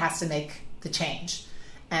them that has to make the change.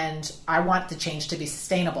 And I want the change to be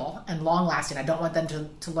sustainable and long lasting. I don't want them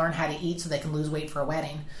to learn how to eat so they can lose weight for a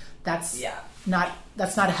wedding. That's not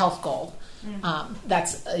a health goal. I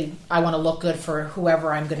want to look good for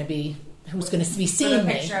whoever I'm going to be, who's going to be seeing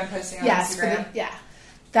me. Picture I'm posting on Instagram.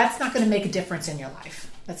 That's not going to make a difference in your life.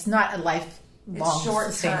 That's not a lifelong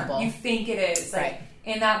short sustainable. Term. You think it is. Like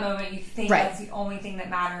in that moment, you think that's the only thing that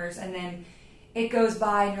matters, and then it goes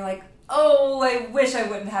by, and you're like, oh, I wish I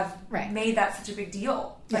wouldn't have made that such a big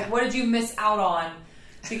deal. Like, what did you miss out on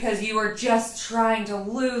because you were just trying to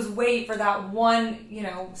lose weight for that one,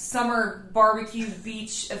 summer barbecue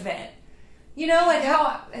beach event?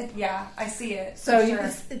 I see it. So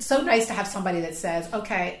it's so nice to have somebody that says,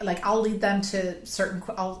 okay, like I'll lead them to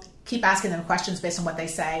I'll keep asking them questions based on what they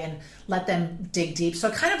say and let them dig deep.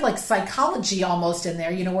 So kind of like psychology almost in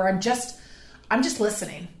there, where I'm just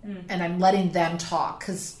listening and I'm letting them talk,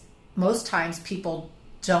 because most times people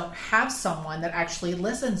don't have someone that actually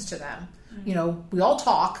listens to them. We all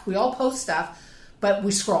talk, we all post stuff, but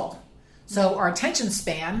we scroll. So our attention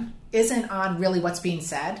span isn't on really what's being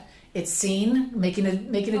said. It's seen, making a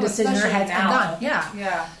decision in our heads and done.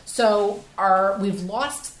 Yeah. So we've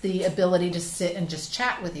lost the ability to sit and just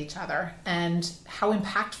chat with each other, and how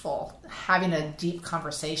impactful having a deep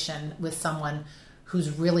conversation with someone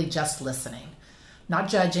who's really just listening. Not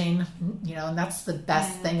judging, and that's the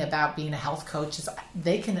best thing about being a health coach is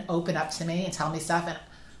they can open up to me and tell me stuff, and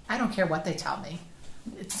I don't care what they tell me.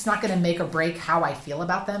 It's not going to make or break how I feel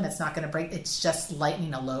about them. It's not going to break. It's just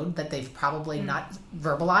lightening a load that they've probably not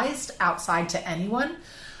verbalized outside to anyone.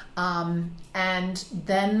 And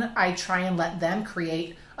then I try and let them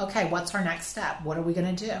create, okay, what's our next step? What are we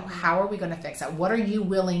going to do? How are we going to fix that? What are you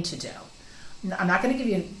willing to do? I'm not going to give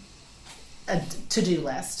you a to-do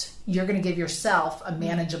list. You're going to give yourself a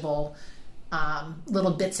manageable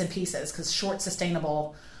little bits and pieces, because short,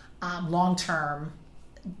 sustainable, long-term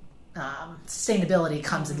sustainability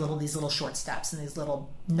comes in these little short steps and these little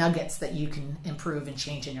nuggets that you can improve and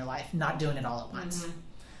change in your life, not doing it all at once.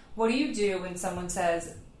 What do you do when someone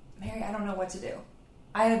says, Mary, I don't know what to do?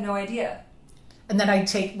 I have no idea. And then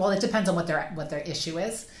it depends on what their issue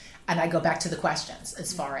is. And I go back to the questions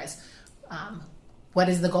as far as, what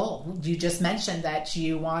is the goal? You just mentioned that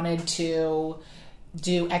you wanted to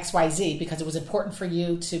do XYZ because it was important for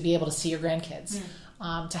you to be able to see your grandkids,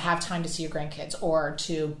 to have time to see your grandkids, or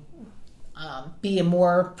to be a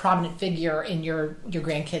more prominent figure in your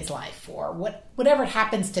grandkids' life, or whatever it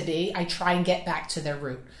happens to be. I try and get back to their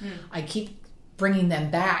root. I keep bringing them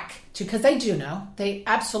back to, because they do know. They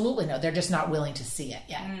absolutely know. They're just not willing to see it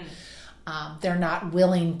yet. They're not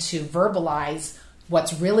willing to verbalize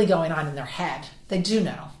what's really going on in their head. They do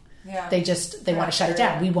know. Yeah. They want to shut it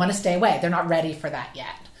down. We want to stay away. They're not ready for that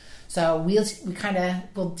yet. So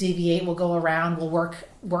we'll deviate. We'll go around. We'll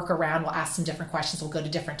work around. We'll ask some different questions. We'll go to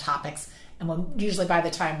different topics. And usually by the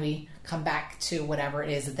time we come back to whatever it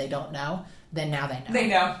is that they don't know, then now they know. They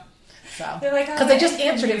know. So they're like, because they just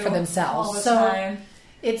answered it for themselves. All the so time.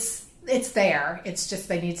 it's there. It's just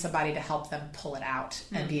they need somebody to help them pull it out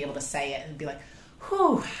and be able to say it and be like,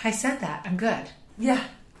 "Whew, I said that. I'm good." Yeah.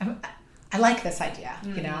 I like this idea,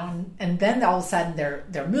 and then all of a sudden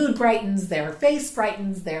their mood brightens, their face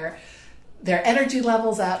brightens, their energy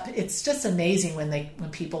levels up. It's just amazing when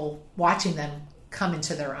people watching them come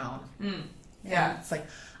into their own. Yeah. And it's like,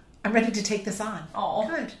 I'm ready to take this on. Oh,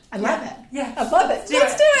 good. I love it. Yeah. I love it.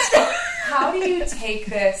 Let's do it. How do you take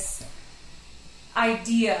this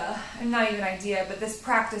idea, and not even idea, but this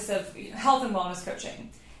practice of health and wellness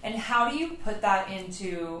coaching, and how do you put that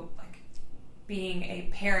into being a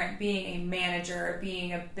parent, being a manager,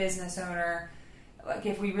 being a business owner, like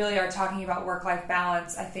if we really are talking about work-life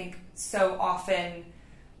balance, I think so often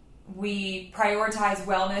we prioritize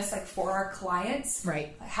wellness like for our clients.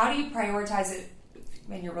 Right. How do you prioritize it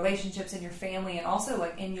in your relationships, in your family, and also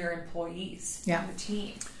like in your employees, your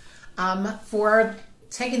team? For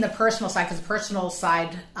taking the personal side, because the personal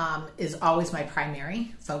side is always my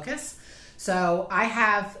primary focus. So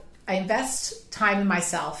I invest time in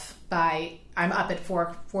myself I'm up at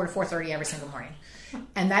 4 to 4:30 every single morning.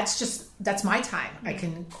 And that's my time. I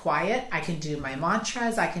can quiet, I can do my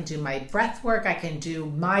mantras, I can do my breath work, I can do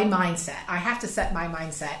my mindset. I have to set my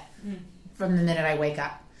mindset from the minute I wake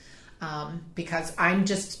up. Because I'm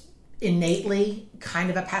just innately kind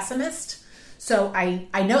of a pessimist. So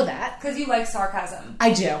I know that. Because you like sarcasm.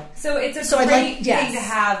 I do. So it's a great thing to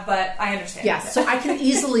have, but I understand. Yes. So I can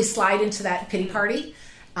easily slide into that pity party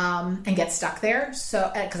and get stuck there.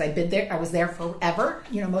 So because I've been there, I was there forever.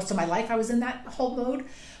 Most of my life I was in that whole mode.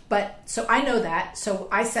 But so I know that. So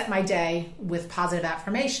I set my day with positive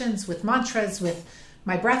affirmations, with mantras, with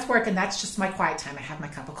my breath work, and that's just my quiet time. I have my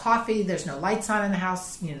cup of coffee. There's no lights on in the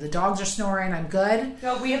house. The dogs are snoring. I'm good.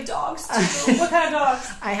 No, we have dogs too. What kind of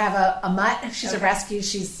dogs? I have a mutt. She's a rescue.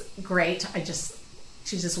 She's great.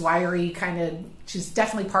 She's this wiry she's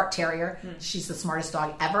definitely part terrier. She's the smartest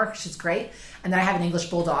dog ever. She's great. And then I have an English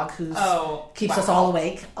bulldog who keeps us all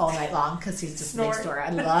awake all night long because he's just a big story. I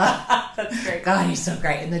love. That's great. God, he's so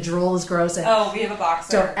great. And the drool is gross. And we have a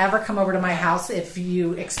boxer. Don't ever come over to my house if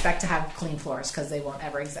you expect to have clean floors because they won't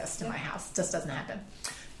ever exist in my house. It just doesn't happen.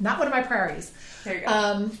 Not one of my priorities. There you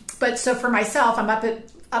go. But so for myself, I'm up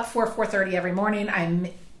 4:30 every morning. I'm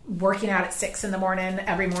working out at 6 in the morning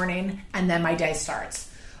every morning, and then my day starts.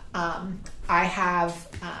 I have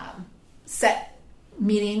set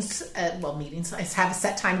meetings. I have a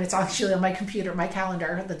set time, and it's actually on my computer, my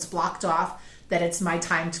calendar, that's blocked off, that it's my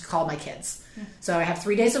time to call my kids. So I have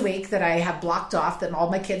 3 days a week that I have blocked off that all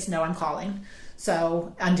my kids know I'm calling.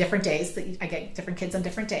 So on different days, that I get different kids on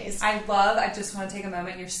different days. I just want to take a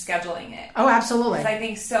moment, you're scheduling it. Oh, absolutely. Because I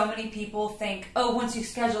think so many people think, once you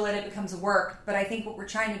schedule it, it becomes work. But I think what we're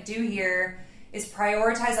trying to do here is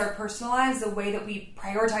prioritize our personal lives the way that we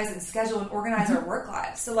prioritize and schedule and organize our work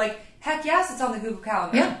lives. So heck yes, it's on the Google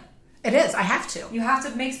Calendar. Yeah, it is. I have to. You have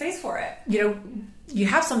to make space for it. You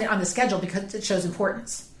have something on the schedule because it shows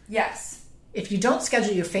importance. Yes. If you don't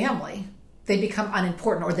schedule your family, they become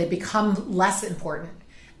unimportant, or they become less important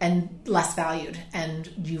and less valued, and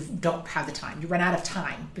you don't have the time. You run out of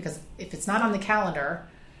time because if it's not on the calendar,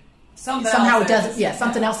 somehow it doesn't. Yeah,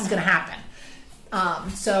 something else is going to happen.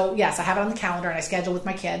 So yes, I have it on the calendar, and I schedule with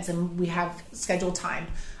my kids, and we have scheduled time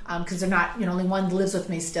because they're not. Only one lives with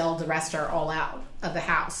me still. The rest are all out of the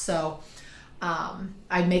house. So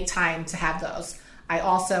I make time to have those. I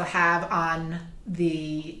also have on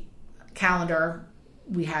the calendar,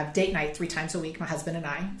 we have date night 3 times a week, my husband and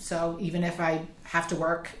I. So even if I have to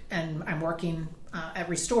work and I'm working at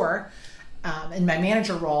Restore in my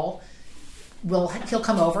manager role, he'll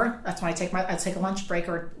come over. That's when I take a lunch break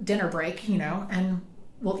or dinner break, and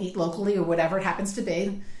we'll eat locally or whatever it happens to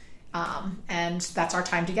be. And that's our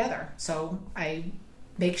time together. So I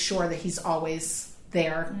make sure that he's always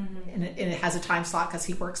there, and it has a time slot because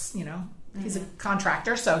he works, he's a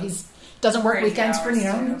contractor, so he doesn't work weekends for,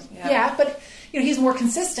 but he's more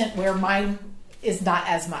consistent where mine is not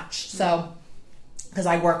as much. So, because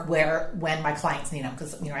I work when my clients need them,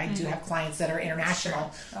 because I do have clients that are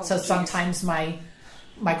international. So sometimes my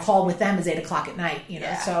call with them is 8:00 at night.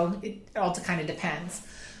 So it all kind of depends.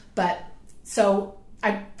 But so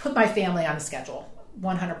I put my family on the schedule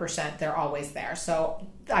 100%. They're always there. So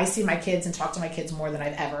I see my kids and talk to my kids more than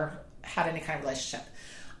I've ever had any kind of relationship.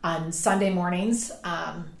 On Sunday mornings,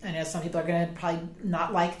 I know some people are going to probably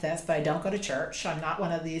not like this, but I don't go to church. I'm not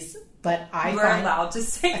one of these, but You're allowed to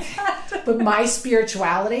say that. But my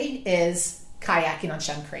spirituality is kayaking on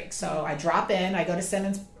Shem Creek. So I drop in, I go to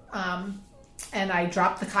Simmons, and I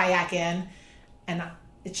drop the kayak in, and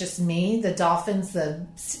it's just me, the dolphins,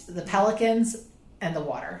 the pelicans, and the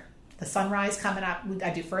water. The sunrise coming up, I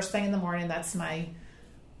do first thing in the morning. That's my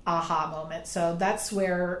aha moment. So that's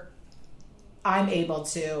where I'm able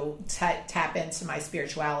to tap into my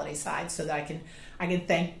spirituality side, so that I can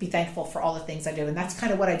be thankful for all the things I do. And that's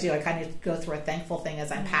kind of what I do. I kind of go through a thankful thing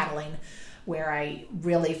as I'm paddling, where I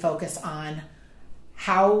really focus on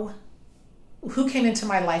who came into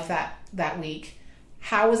my life that week.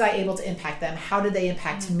 How was I able to impact them? How did they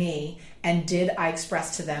impact me? And did I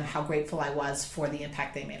express to them how grateful I was for the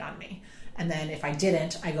impact they made on me? And then if I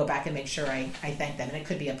didn't, I go back and make sure I thank them. And it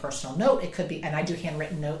could be a personal note. It could be, and I do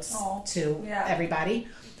handwritten notes to everybody.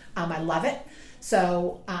 I love it.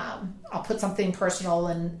 So I'll put something personal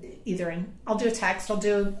I'll do a text, I'll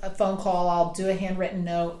do a phone call, I'll do a handwritten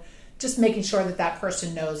note, just making sure that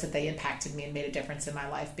person knows that they impacted me and made a difference in my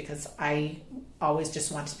life, because I always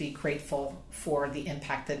just want to be grateful for the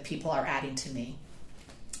impact that people are adding to me.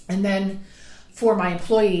 And then for my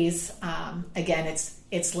employees, again,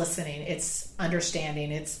 it's listening, it's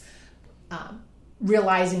understanding, it's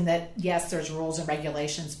realizing that yes, there's rules and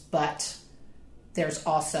regulations, but there's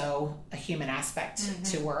also a human aspect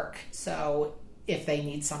to work. So if they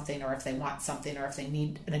need something, or if they want something, or if they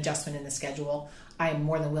need an adjustment in the schedule, I am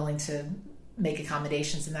more than willing to make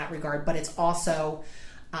accommodations in that regard. But it's also,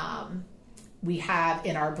 we have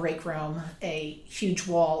in our break room a huge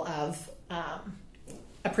wall of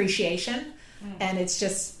appreciation, and it's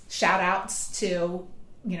just shout outs to,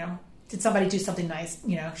 did somebody do something nice?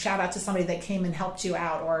 Shout out to somebody that came and helped you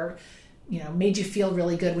out, or made you feel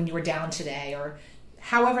really good when you were down today, or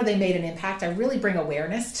however they made an impact. I really bring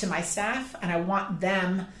awareness to my staff, and I want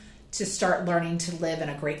them to start learning to live in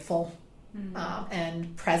a grateful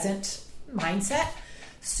and present mindset,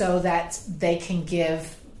 so that they can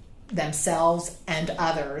give themselves and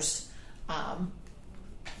others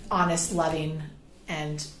honest, loving,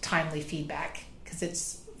 and timely feedback, because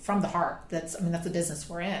it's from the heart. That's the business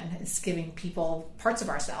we're in. It's giving people parts of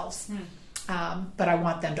ourselves. But I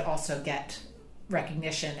want them to also get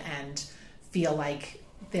recognition and feel like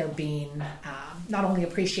they're being not only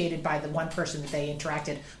appreciated by the one person that they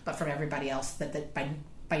interacted, but from everybody else that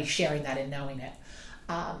by sharing that and knowing it.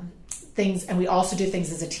 And we also do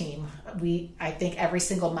things as a team. I think every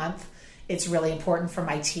single month it's really important for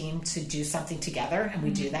my team to do something together, and we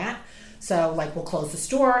do that. So like we'll close the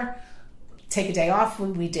store, take a day off.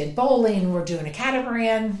 We did bowling. We're doing a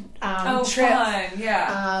catamaran trip. Fun.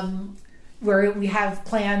 Yeah. Where we have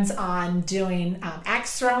plans on doing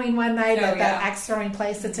axe throwing one night at that axe throwing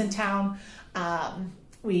place that's in town.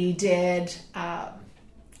 We did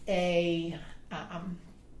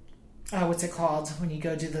what's it called when you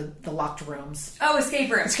go to the locked rooms? Oh,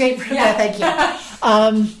 escape room. Escape room. Yeah, thank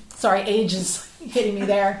you. Sorry, age is hitting me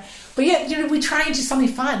there. But yeah, we try and do something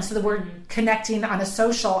fun so that we're connecting on a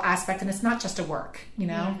social aspect, and it's not just a work,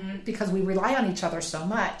 because we rely on each other so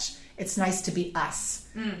much. It's nice to be us.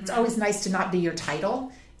 It's always nice to not be your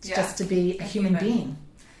title. It's just to be a human being.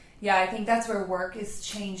 Yeah, I think that's where work is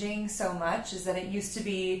changing so much, is that it used to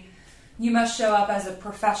be you must show up as a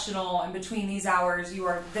professional, and between these hours you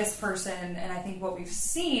are this person. And I think what we've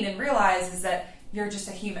seen and realized is that you're just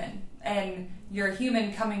a human, and you're a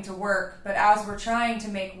human coming to work. But as we're trying to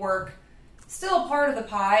make work still a part of the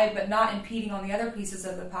pie, but not impeding on the other pieces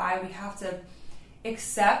of the pie, we have to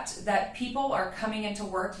accept that people are coming into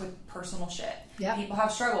work with personal shit. Yep. People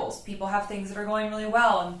have struggles. People have things that are going really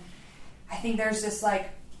well. And I think there's this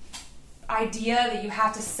idea that you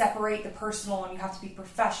have to separate the personal, and you have to be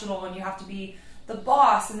professional, and you have to be the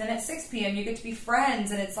boss, and then at 6 p.m. you get to be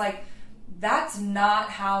friends. And it's like, that's not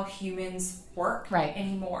how humans work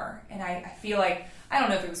anymore. And I feel like, I don't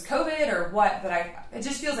know if it was COVID or what, but it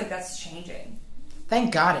just feels like that's changing.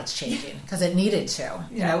 Thank God it's changing, because it needed to.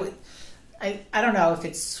 You know, I don't know if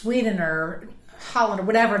it's Sweden or Holland or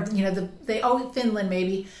whatever, Finland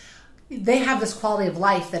maybe, they have this quality of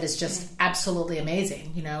life that is just absolutely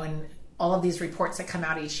amazing, and all of these reports that come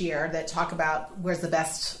out each year that talk about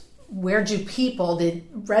where do people, the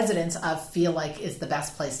residents feel like is the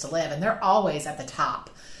best place to live, and they're always at the top.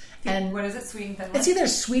 And what is it, Sweden, Finland? It's either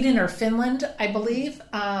Sweden or Finland, I believe.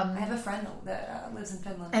 I have a friend that lives in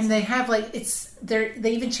Finland. And they have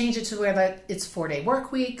they even change it to where it's 4-day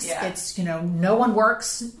work weeks. Yeah. It's, no one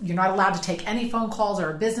works. You're not allowed to take any phone calls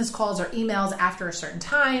or business calls or emails after a certain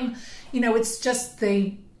time. It's just,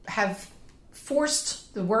 they have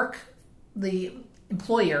forced the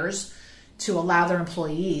employers to allow their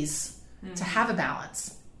employees to have a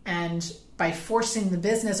balance. And by forcing the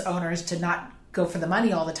business owners to not go for the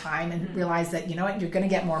money all the time, and realize that, you're going to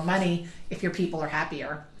get more money if your people are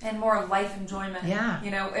happier. And more life enjoyment. Yeah.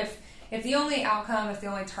 If the only outcome, if the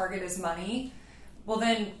only target is money, well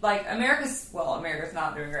then, America's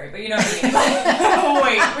not doing great, but you know what I mean?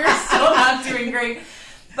 Wait, we're still not doing great.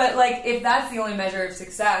 But if that's the only measure of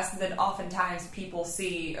success, then oftentimes people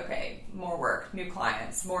see, okay, more work, new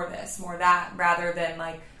clients, more this, more that, rather than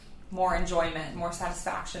more enjoyment, more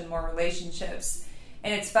satisfaction, more relationships.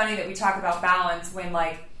 And it's funny that we talk about balance when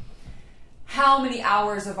how many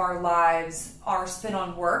hours of our lives are spent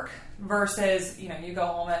on work versus, you go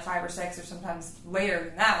home at 5 or 6 or sometimes later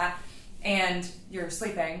than that, and you're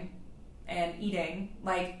sleeping and eating.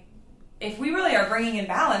 If we really are bringing in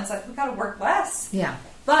balance, we got to work less. Yeah.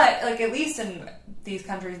 But at least in these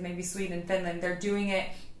countries, maybe Sweden and Finland, they're doing it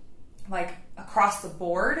across the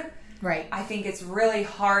board. Right. I think it's really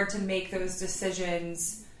hard to make those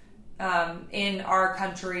decisions in our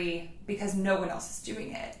country because no one else is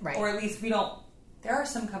doing it. Right. Or at least we don't. There are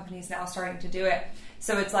some companies now starting to do it.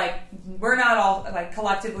 So it's like we're not all like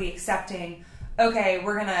collectively accepting, okay,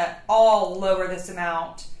 we're going to all lower this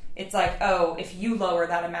amount. It's like, oh, if you lower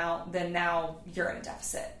that amount, then now you're in a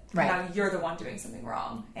deficit. Right. Now you're the one doing something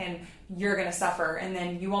wrong, and you're going to suffer, and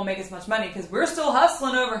then you won't make as much money because we're still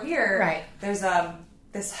hustling over here. Right. There's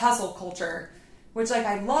this hustle culture, which like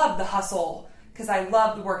I love the hustle because I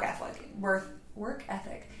love the work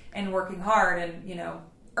ethic and working hard and, you know,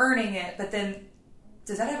 earning it. But then,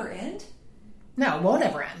 does that ever end? No, it won't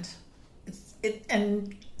ever end.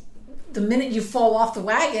 And the minute you fall off the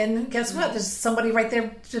wagon, guess what? There's somebody right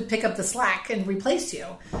there to pick up the slack and replace you.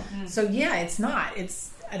 So yeah, it's not.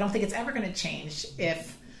 I don't think it's ever going to change.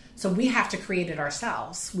 So we have to create it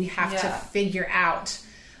ourselves. We have to figure out,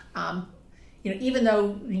 you know, even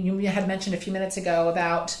though you had mentioned a few minutes ago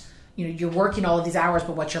about, you know, you're working all of these hours,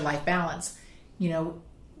 but what's your life balance? You know,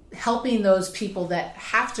 helping those people that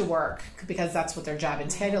have to work because that's what their job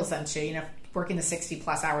entitles them to, you know, working the 60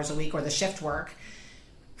 plus hours a week or the shift work,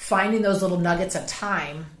 finding those little nuggets of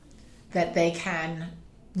time that they can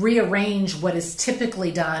rearrange what is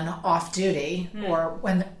typically done off duty or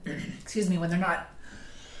when, when they're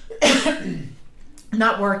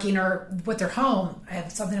not working or with their home. I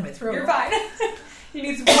have something in my throat. You're fine. You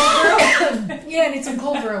need some cold brew? Yeah, I need some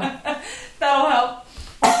cold brew. That'll help.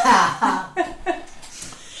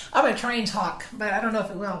 I'm going to try and talk, but I don't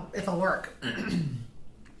know if it'll work.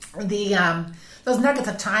 Those nuggets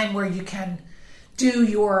of time where you can do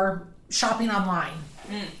your shopping online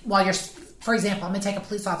while you're, for example, I'm going to take a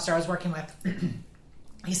police officer I was working with.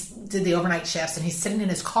 He did the overnight shifts and he's sitting in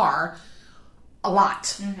his car a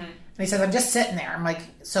lot. And he says, I'm just sitting there. I'm like,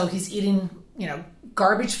 so he's eating, you know,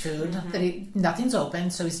 garbage food that nothing's open.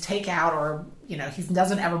 So he's takeout or, you know, he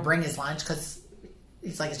doesn't ever bring his lunch because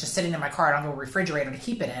he's like, it's just sitting in my car. I don't have a refrigerator to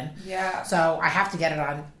keep it in. Yeah. So I have to get it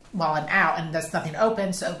on while I'm out and there's nothing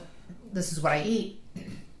open. So this is what I eat.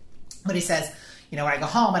 But he says, you know, when I go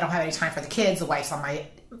home, I don't have any time for the kids. The wife's on my,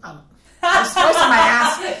 I'm supposed on my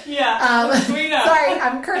ass. Yeah. We know. Sorry,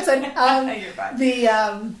 I'm cursing. You're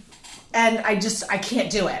fine. And I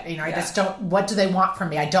can't do it. You know, I just don't, what do they want from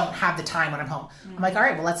me? I don't have the time when I'm home. I'm like, all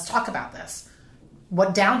right, well, let's talk about this.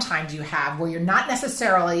 What downtime do you have where you're not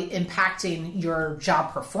necessarily impacting your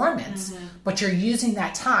job performance, but you're using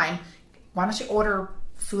that time? Why don't you order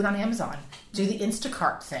food on Amazon? Do the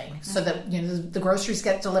Instacart thing so that, you know, the groceries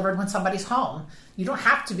get delivered when somebody's home. You don't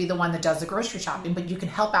have to be the one that does the grocery shopping, but you can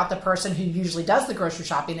help out the person who usually does the grocery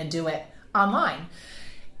shopping and do it online.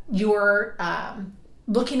 You're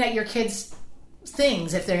looking at your kids'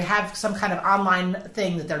 things if they have some kind of online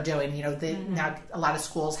thing that they're doing. You know, now a lot of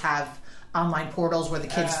schools have online portals where the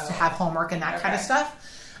kids have homework and that kind of stuff.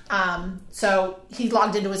 So he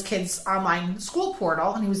logged into his kids' online school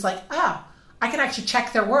portal and he was like, I can actually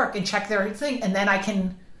check their work and check their thing, and then I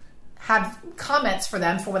can have comments for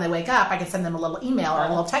them for when they wake up. I can send them a little email or a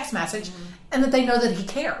little text message, and that they know that he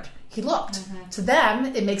cared. He looked. To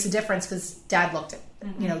them, it makes a difference because Dad looked at,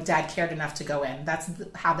 you know, Dad cared enough to go in. That's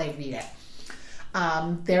how they read it.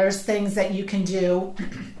 There's things that you can do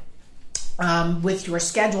with your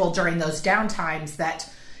schedule during those downtimes that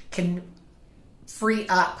can free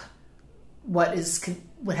up what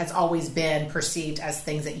has always been perceived as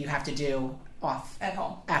things that you have to do off at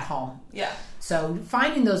home. Yeah. So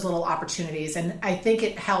finding those little opportunities, and I think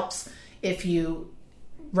it helps if you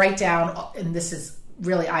write down, and this is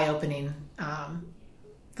really eye-opening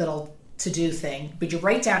little to-do thing, but you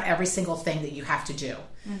write down every single thing that you have to do,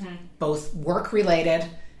 both work-related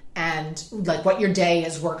and like what your day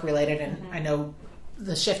is work-related. And I know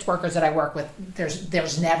the shift workers that I work with,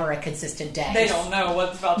 there's never a consistent day. They don't know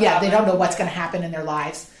what's about to happen. They don't know what's going to happen in their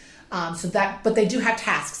lives. But they do have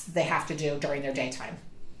tasks that they have to do during their daytime,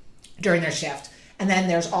 during their shift. And then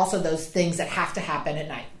there's also those things that have to happen at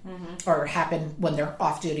night or happen when they're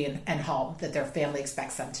off duty and home that their family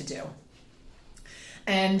expects them to do.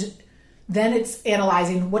 And then it's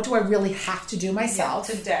analyzing, what do I really have to do myself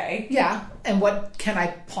today? Yeah. And what can I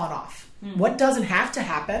pawn off? What doesn't have to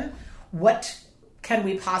happen? What can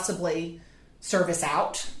we possibly service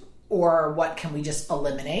out? Or what can we just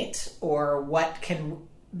eliminate? Or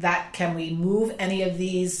can we move any of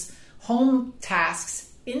these home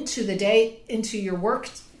tasks into the day, into your work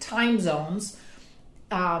time zones,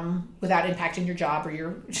 without impacting your job or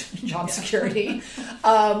your job security?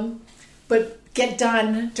 But get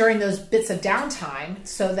done during those bits of downtime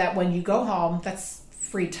so that when you go home, that's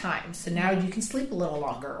free time. So now you can sleep a little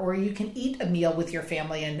longer, or you can eat a meal with your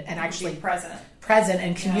family and actually be present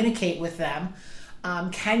and communicate with them.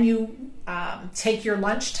 Can you take your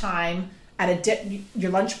lunch time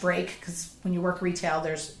your lunch break, because when you work retail,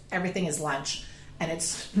 everything is lunch, and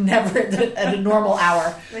it's never at a normal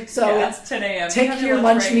hour. So it's 10 a.m. Take your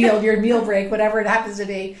lunch meal, your meal break, whatever it happens to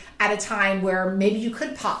be, at a time where maybe you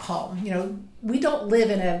could pop home. We don't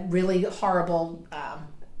live in a really horrible,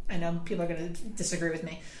 I know people are going to disagree with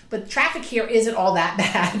me, but traffic here isn't all that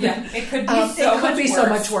bad. Yeah, it could be so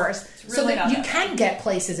much worse. Really so that you can get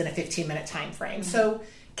places in a 15-minute time frame. So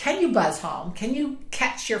can you buzz home? Can you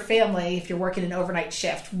catch your family if you're working an overnight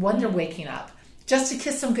shift when they're waking up, just to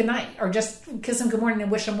kiss them goodnight, or just kiss them good morning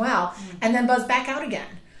and wish them well, and then buzz back out again?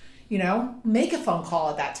 Make a phone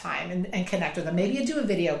call at that time and connect with them. Maybe you do a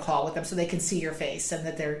video call with them so they can see your face and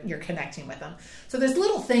that you're connecting with them. So there's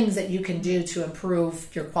little things that you can do to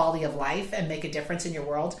improve your quality of life and make a difference in your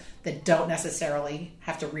world that don't necessarily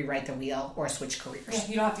have to rewrite the wheel or switch careers. Yeah,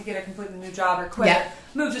 you don't have to get a completely new job or quit. Yeah.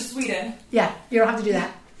 Move to Sweden. Yeah, you don't have to do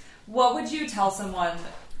that. What would you tell someone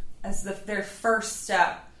as their first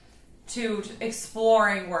step to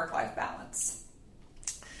exploring work-life balance?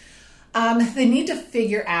 They need to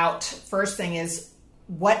figure out, first thing is,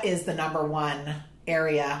 what is the number one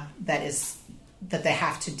area that they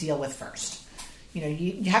have to deal with first.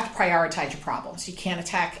 You have to prioritize your problems. You can't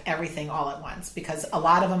attack everything all at once, because a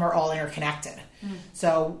lot of them are all interconnected.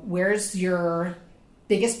 So where's your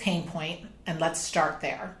biggest pain point? And let's start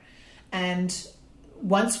there. And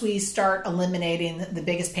once we start eliminating the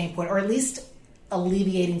biggest pain point, or at least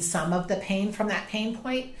alleviating some of the pain from that pain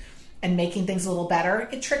point, and making things a little better,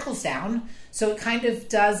 it trickles down. So it kind of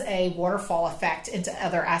does a waterfall effect into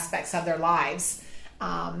other aspects of their lives.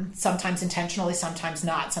 Sometimes intentionally, sometimes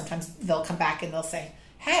not. Sometimes they'll come back and they'll say,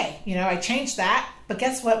 hey, I changed that, but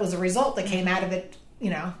guess what was the result that came out of it,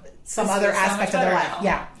 some other aspect of their life.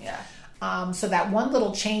 Yeah. So that one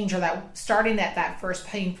little change, or that starting at that first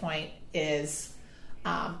pain point is,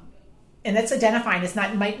 and it's identifying,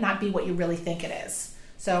 might not be what you really think it is.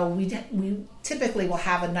 So we typically will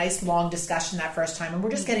have a nice long discussion that first time, and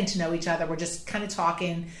we're just getting to know each other. We're just kind of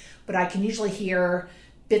talking, but I can usually hear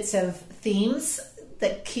bits of themes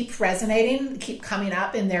that keep resonating, keep coming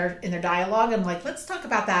up in their dialogue. I'm like, let's talk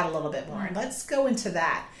about that a little bit more, and let's go into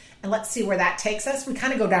that, and let's see where that takes us. We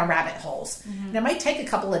kind of go down rabbit holes, and it might take a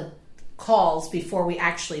couple of calls before we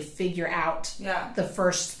actually figure out the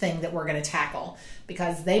first thing that we're going to tackle,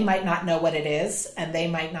 because they might not know what it is, and they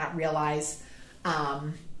might not realize.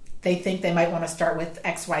 They think they might want to start with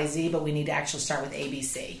XYZ, but we need to actually start with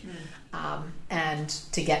ABC, and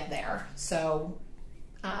to get there. So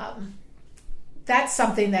that's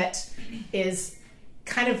something that is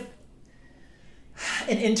kind of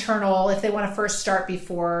an internal, if they want to first start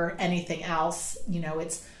before anything else,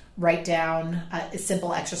 it's write down, a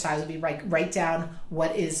simple exercise would be write down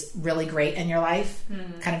what is really great in your life,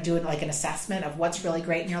 kind of doing like an assessment of what's really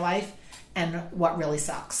great in your life and what really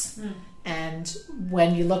sucks. And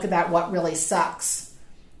when you look at that, what really sucks,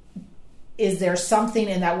 is there something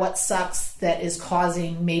in that what sucks that is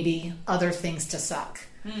causing maybe other things to suck?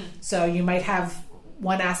 So you might have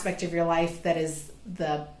one aspect of your life that is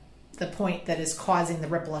the point that is causing the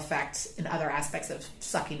ripple effect in other aspects of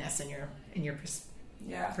suckiness in your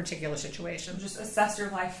particular situation. Just assess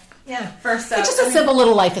your life. Yeah. First step. It's just a simple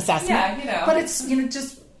little life assessment. Yeah, But it's,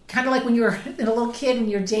 just kind of like when you're a little kid and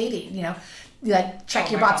you're dating, you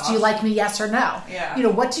check your box. Do you like me? Yes or no? Yeah.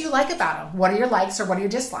 What do you like about him? What are your likes or what are your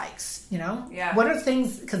dislikes? Yeah. What are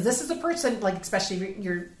things, because this is a person, like, especially if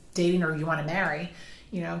you're dating or you want to marry,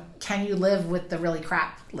 can you live with the really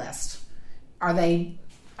crap list? Are they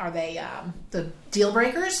the deal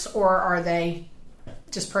breakers, or are they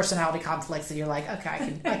just personality conflicts that you're like,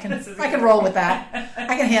 okay, I can roll with that.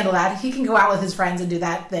 I can handle that. He can go out with his friends and do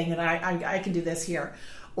that thing, and I can do this here.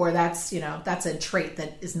 Or that's a trait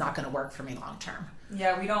that is not going to work for me long term.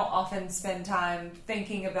 Yeah, we don't often spend time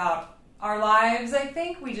thinking about our lives. I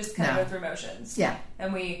think we just kind of go through motions. Yeah,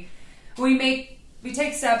 and we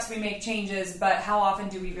take steps, we make changes, but how often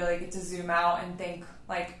do we really get to zoom out and think,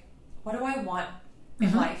 like, what do I want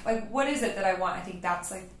in life? Like, what is it that I want? I think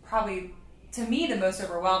that's like probably, to me, the most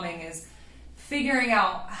overwhelming is figuring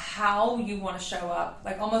out how you want to show up,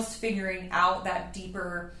 like almost figuring out that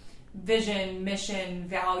deeper vision, mission,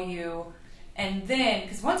 value, and then,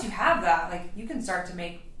 because once you have that, like, you can start to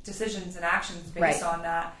make decisions and actions based on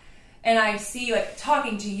that. And I see, like,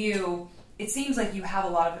 talking to you, it seems like you have a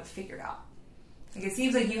lot of it figured out. Like, it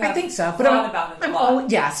seems like you have thought about it a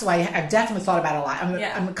lot. So I've definitely thought about it a lot.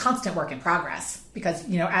 I'm a constant work in progress, because,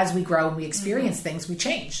 as we grow and we experience things, we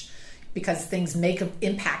change, because things make an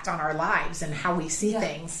impact on our lives and how we see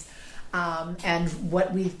things. And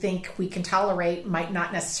what we think we can tolerate might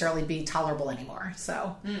not necessarily be tolerable anymore.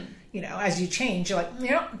 So, as you change, you're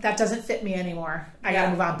like, that doesn't fit me anymore. I got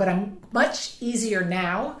to move on. But I'm much easier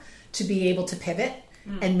now to be able to pivot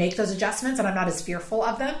and make those adjustments. And I'm not as fearful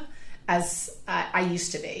of them as I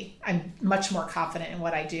used to be. I'm much more confident in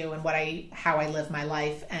what I do and how I live my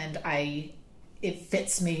life. And it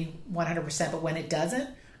fits me 100%. But when it doesn't,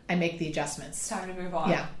 I make the adjustments. It's time to move on.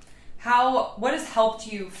 Yeah. What has helped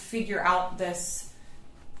you figure out this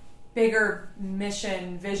bigger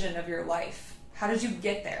mission, vision of your life? How did you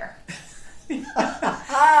get there?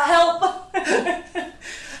 Help!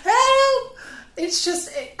 Help! It's just,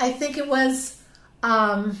 I think it was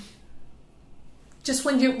just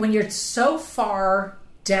when you're so far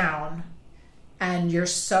down and you're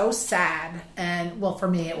so sad, and well, for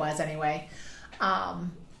me it was anyway.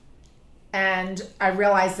 And I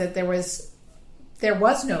realized that there was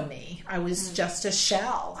no me. I was just a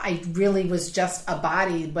shell. I really was just a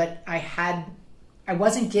body, but I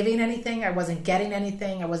wasn't giving anything. I wasn't getting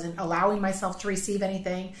anything. I wasn't allowing myself to receive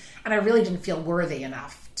anything. And I really didn't feel worthy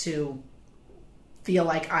enough to feel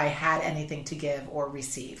like I had anything to give or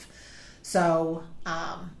receive. So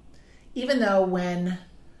even though when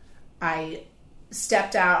I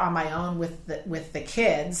stepped out on my own with the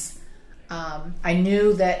kids, I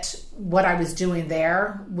knew that what I was doing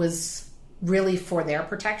there was really for their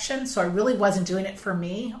protection. So I really wasn't doing it for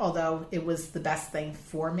me, although it was the best thing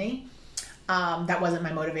for me. That wasn't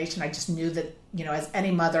my motivation. I just knew that, as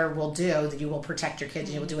any mother will do, that you will protect your kids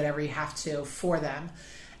and you will do whatever you have to for them.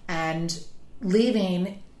 And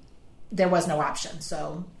leaving, there was no option.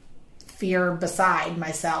 So fear beside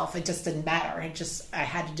myself, it just didn't matter. I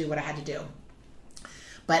had to do what I had to do.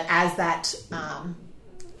 But as that,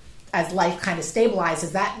 as life kind of stabilized,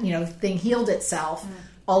 as that, thing healed itself,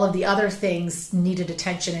 all of the other things needed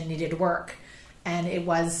attention and needed work. And it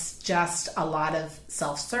was just a lot of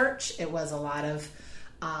self-search. It was a lot of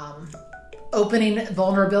opening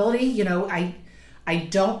vulnerability. I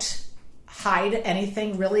don't hide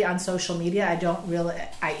anything really on social media.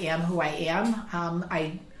 I am who I am.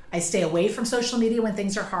 I stay away from social media when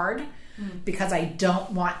things are hard because I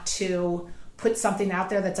don't want to put something out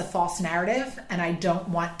there that's a false narrative, and I don't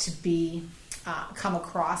want to be come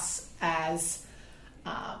across as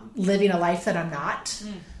living a life that I'm not.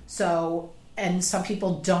 So, and some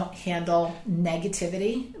people don't handle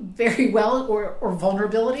negativity very well or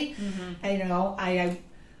vulnerability. And,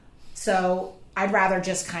 so I'd rather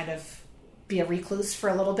just kind of be a recluse for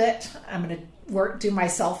a little bit. I'm going to do my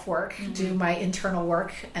self-work, do my internal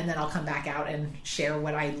work, and then I'll come back out and share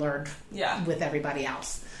what I learned with everybody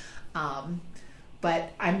else.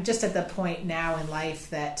 But I'm just at the point now in life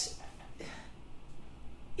that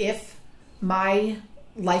if my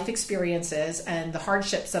life experiences and the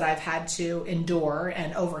hardships that I've had to endure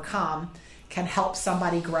and overcome can help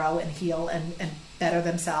somebody grow and heal and better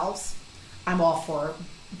themselves, I'm all for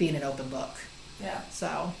being an open book. Yeah.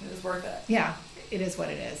 So it was worth it. Yeah, it is what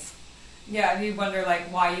it is. Yeah, you wonder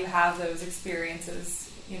why you have those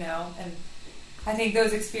experiences, and I think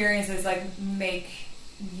those experiences make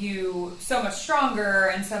you so much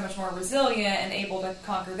stronger and so much more resilient and able to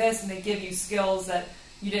conquer this, and they give you skills that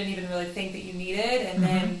you didn't even really think that you needed, and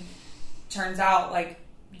then turns out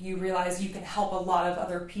you realize you can help a lot of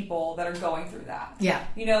other people that are going through that. Yeah.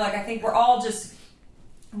 I think we're all just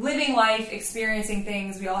living life, experiencing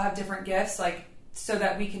things. We all have different gifts, so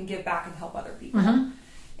that we can give back and help other people.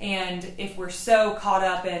 And if we're so caught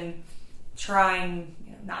up in trying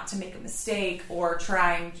not to make a mistake or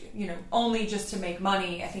trying, only just to make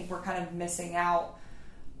money, I think we're kind of missing out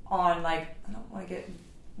on I don't want to get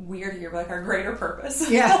weird here, but our greater purpose.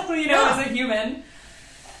 Yeah. As a human.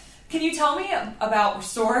 Can you tell me about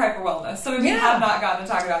Restore Hyper Wellness? Some of you have not gotten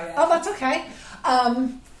to talk about it yet. Oh, that's okay.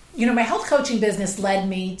 My health coaching business led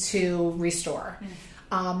me to Restore.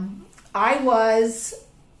 I was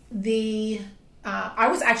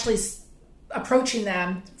actually approaching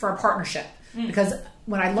them for a partnership because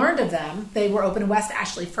when I learned of them, they were open in West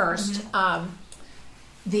Ashley first.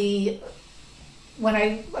 When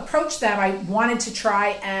I approached them, I wanted to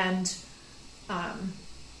try and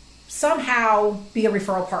somehow be a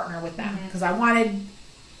referral partner with them because I wanted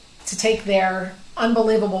to take their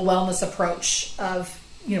unbelievable wellness approach of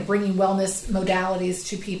bringing wellness modalities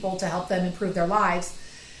to people to help them improve their lives,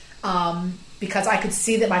 because I could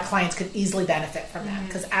see that my clients could easily benefit from that.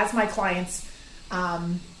 Because as my clients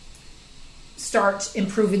start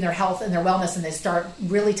improving their health and their wellness and they start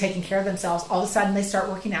really taking care of themselves, all of a sudden they start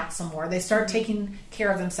working out some more. They start taking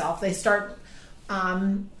care of themselves. They start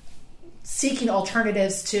seeking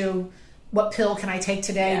alternatives to what pill can I take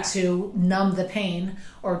today to numb the pain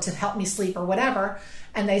or to help me sleep or whatever.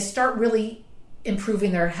 And they start really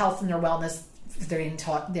improving their health and their wellness for their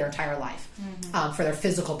entire life, for their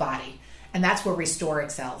physical body. And that's where Restore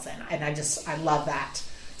excels in. And I love that.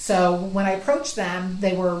 So when I approached them,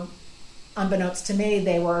 they were, unbeknownst to me,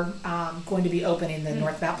 they were going to be opening the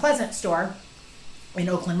North Mount Pleasant store in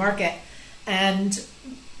Oakland Market. And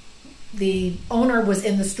the owner was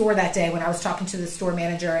in the store that day when I was talking to the store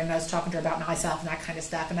manager, and I was talking to her about myself and that kind of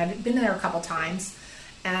stuff. And I'd been in there a couple times.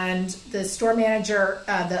 And the store manager,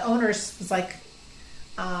 the owner was like,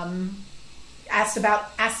 asked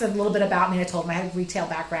a little bit about me. I told him I had a retail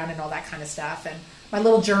background and all that kind of stuff, and my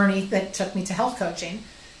little journey that took me to health coaching.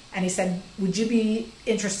 And he said, would you be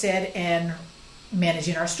interested in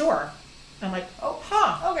managing our store? And I'm like,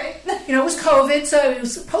 okay. It was COVID, so it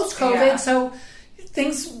was post-COVID, so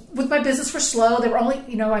things with my business were slow. They were only,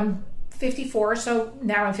 I'm 54, so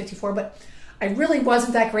now I'm 54, but I really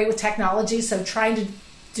wasn't that great with technology, so trying to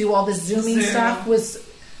do all this Zoom stuff was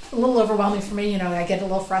a little overwhelming for me. I get a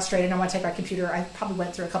little frustrated. I want to take my computer. I probably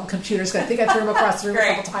went through a couple computers. I think I threw them across the room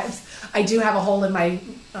a couple times. I do have a hole in my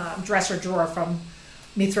dresser drawer from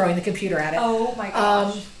me throwing the computer at it. Oh my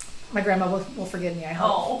gosh. My grandma will forgive me, I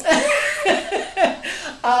hope.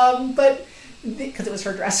 But because it was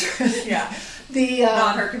her dresser. Yeah.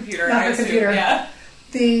 Not her computer. Not her computer. Yeah.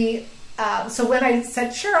 So when I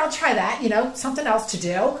said, sure, I'll try that, something else to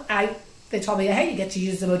do, they told me, hey, you get to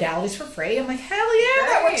use the modalities for free. I'm like, hell yeah,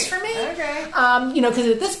 that works for me. Okay. Because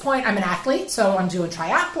at this point I'm an athlete, so I'm doing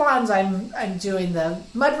triathlons, I'm doing the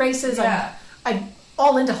mud races, I'm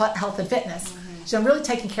all into health and fitness. Mm-hmm. So I'm really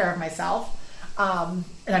taking care of myself. And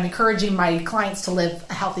I'm encouraging my clients to live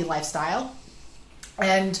a healthy lifestyle.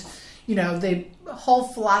 And, the whole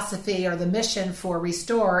philosophy or the mission for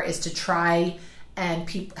Restore is to try and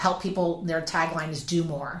help people. Their tagline is do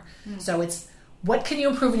more. Mm-hmm. So it's, what can you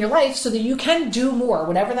improve in your life so that you can do more,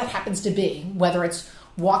 whatever that happens to be, whether it's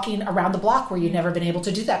walking around the block where you've never been able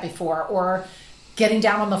to do that before, or getting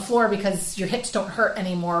down on the floor because your hips don't hurt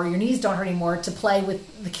anymore, or your knees don't hurt anymore, to play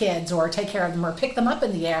with the kids or take care of them or pick them up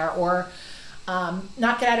in the air, or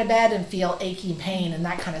not get out of bed and feel aching pain and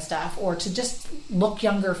that kind of stuff, or to just look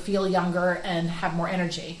younger, feel younger, and have more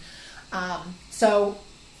energy. So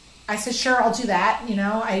I said, sure, I'll do that.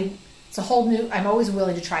 It's a whole new, I'm always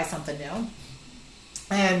willing to try something new.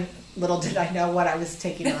 And little did I know what I was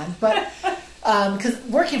taking on. But because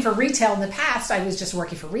working for retail in the past, I was just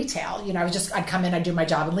working for retail. I'd come in, I'd do my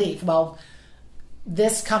job and leave. Well,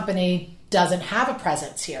 this company doesn't have a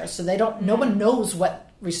presence here, so no one knows what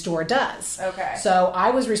Restore does. Okay. So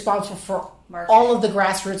I was responsible for all of the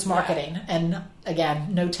grassroots marketing. Yeah. And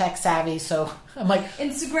again, no tech savvy, so I'm like,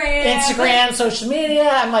 Instagram, social media.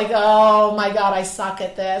 I'm like, oh my God, I suck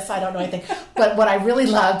at this. I don't know anything. But what I really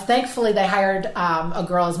loved, thankfully they hired a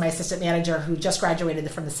girl as my assistant manager who just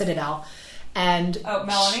graduated from the Citadel. And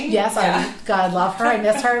Melanie? Yes, yeah. God love her. I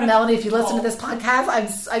miss her. Melanie, if you listen to this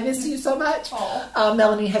podcast, I miss you so much.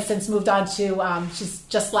 Melanie has since moved on to, she's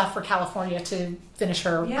just left for California to finish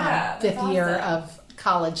her fifth year of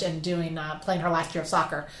college and playing her last year of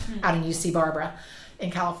soccer out in UC Barbara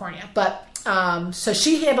in California. But so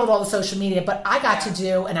she handled all the social media, but I got to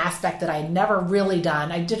do an aspect that I had never really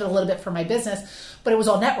done. I did it a little bit for my business, but it was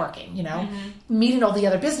all networking, meeting all the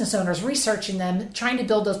other business owners, researching them, trying to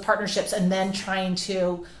build those partnerships, and then trying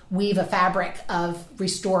to weave a fabric of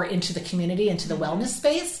Restore into the community, into the wellness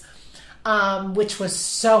space, which was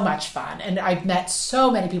so much fun. And I've met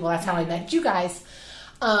so many people. That's how I met you guys.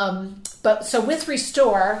 But so with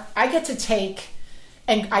Restore, I get to take,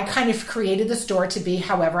 and I kind of created the store to be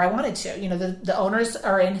however I wanted to. The owners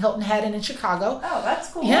are in Hilton Head and in Chicago. Oh, that's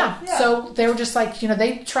cool. Yeah. So they were just like,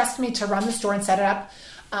 they trust me to run the store and set it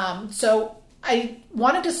up. So I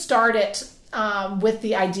wanted to start it with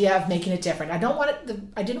the idea of making it different.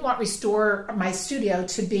 I didn't want Restore, my studio,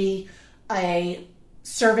 to be a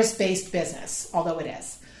service-based business, although it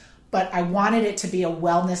is. But I wanted it to be a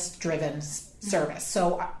wellness-driven service.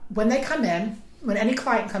 So when they come in, when any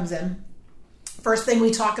client comes in, first thing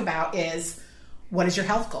we talk about is, what is your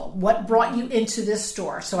health goal? What brought you into this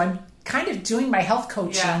store? So I'm kind of doing my health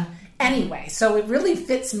coaching anyway. So it really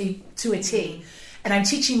fits me to a T. And I'm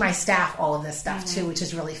teaching my staff all of this stuff too, which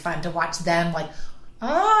is really fun to watch them like,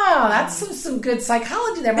 oh, that's some good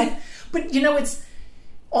psychology there. But it's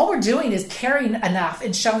all we're doing is caring enough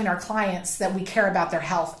and showing our clients that we care about their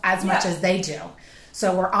health as much as they do.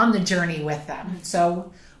 So we're on the journey with them.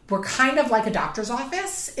 So we're kind of like a doctor's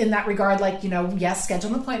office in that regard. Like, yes,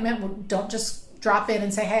 schedule an appointment. Don't just drop in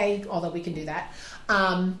and say, hey, although we can do that.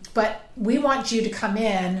 But we want you to come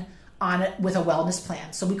in with a wellness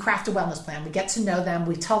plan. So we craft a wellness plan. We get to know them.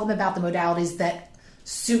 We tell them about the modalities that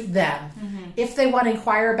suit them. If they want to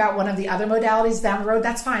inquire about one of the other modalities down the road,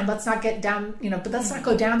 that's fine. Let's not get down, but let's not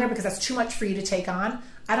go down there because that's too much for you to take on.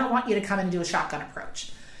 I don't want you to come in and do a shotgun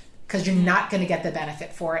approach because you're not going to get the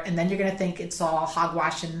benefit for it. And then you're going to think it's all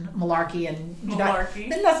hogwash and malarkey and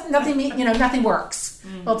nothing works.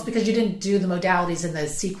 Well, it's because you didn't do the modalities in the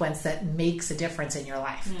sequence that makes a difference in your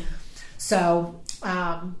life. So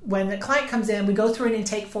when the client comes in, we go through an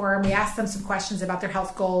intake form. We ask them some questions about their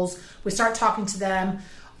health goals. We start talking to them.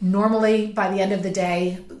 Normally, by the end of the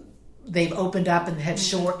day, they've opened up and have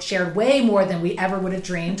shared way more than we ever would have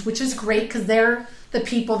dreamed, which is great because they're the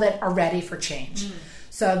people that are ready for change.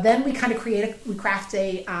 So then we kind of craft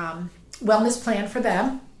a wellness plan for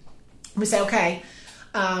them. We say, okay,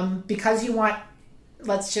 because you want,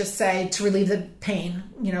 let's just say, to relieve the pain,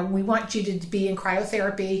 we want you to be in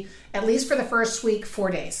cryotherapy at least for the first week,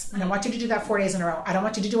 4 days. And I want you to do that 4 days in a row. I don't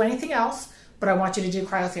want you to do anything else, but I want you to do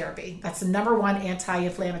cryotherapy. That's the number one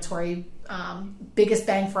anti-inflammatory, biggest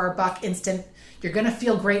bang for our buck, instant. You're going to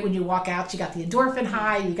feel great when you walk out. You got the endorphin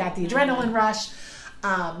high, you got the adrenaline rush,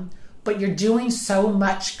 but you're doing so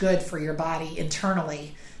much good for your body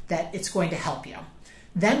internally that it's going to help you.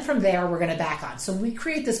 Then from there, we're going to back on. So we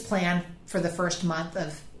create this plan for the first month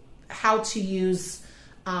of how to use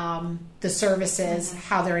the services,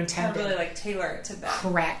 how they're intended. Really tailor it to them.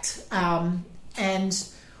 Correct. And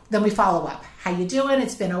then we follow up. How you doing?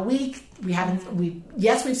 It's been a week.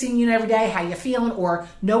 Yes, we've seen you every day. How you feeling? Or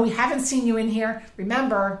no, we haven't seen you in here.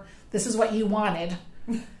 Remember, this is what you wanted.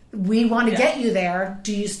 We want to get you there.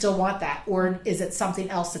 Do you still want that? Or is it something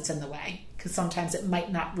else that's in the way? Because sometimes it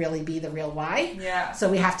might not really be the real why. Yeah. So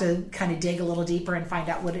we have to kind of dig a little deeper and find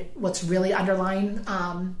out what's really underlying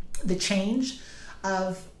the change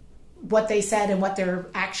of what they said and what their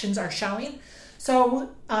actions are showing. So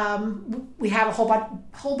we have a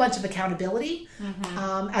whole bunch of accountability,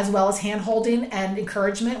 as well as hand-holding and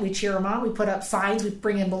encouragement. We cheer them on. We put up signs. We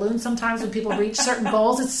bring in balloons sometimes when people reach certain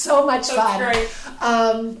goals. It's so much fun. Great.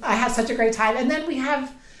 I have such a great time. And then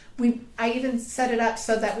I even set it up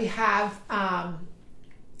so that we have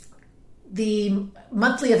the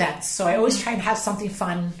monthly events. So I always try and have something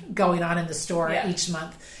fun going on in the store each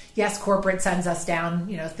month. Yes, corporate sends us down,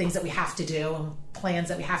 things that we have to do and plans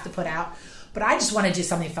that we have to put out. But I just want to do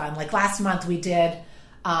something fun. Like last month we did,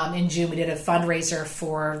 in June, we did a fundraiser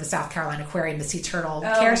for the South Carolina Aquarium, the Sea Turtle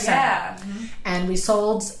Care Center. And we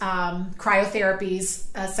sold cryotherapy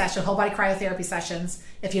session, whole body cryotherapy sessions.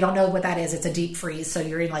 If you don't know what that is, it's a deep freeze. So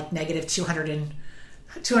you're in negative 200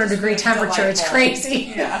 degree temperature. It's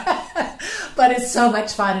crazy. Yeah. But it's so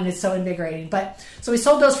much fun and it's so invigorating. So we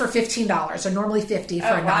sold those for $15, or normally $50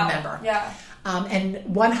 for a non-member. Yeah. And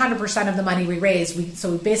 100% of the money we raised, we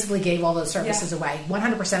basically gave all those services away.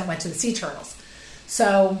 100% went to the sea turtles.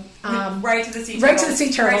 So right to the sea turtles. Right to the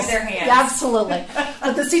sea turtles. Right to their hands. Yeah, absolutely.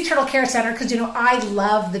 The Sea Turtle Care Center, because I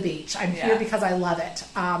love the beach. I'm here because I love it,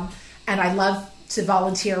 and I love to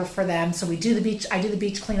volunteer for them. So we do the beach. I do the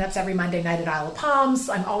beach cleanups every Monday night at Isle of Palms.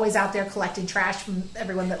 I'm always out there collecting trash from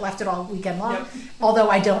everyone that left it all weekend long. Yep. Although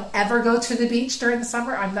I don't ever go to the beach during the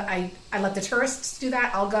summer. I let the tourists do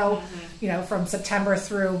that. I'll go, from September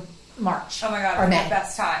through March. Oh my God, or May. The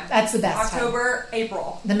best time. That's the best October,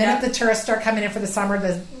 April. The minute the tourists start coming in for the summer,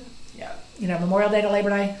 Memorial Day to Labor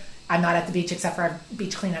Day, I'm not at the beach except for our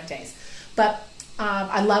beach cleanup days. But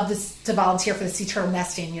I love to volunteer for the sea turtle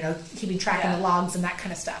nesting, keeping track of the logs and that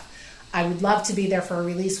kind of stuff. I would love to be there for a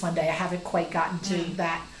release one day. I haven't quite gotten to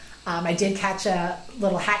that. I did catch a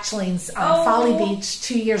little hatchlings on Folly Beach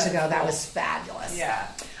 2 years ago. That was fabulous. Yeah.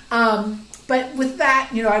 But with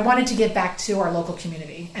that, I wanted to get back to our local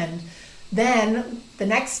community. And then the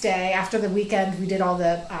next day, after the weekend, we did all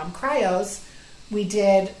the cryos, we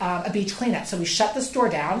did a beach cleanup. So we shut the store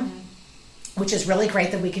down, which is really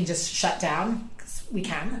great that we can just shut down. We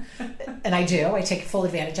can, and I do. I take full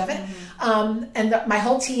advantage of it. And my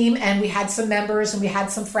whole team, and we had some members, and we had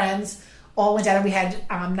some friends, all went down, and we had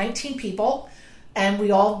 19 people, and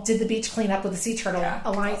we all did the beach cleanup with the Sea Turtle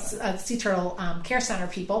Alliance, Sea Turtle Care Center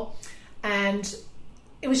people, and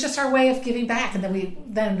it was just our way of giving back. And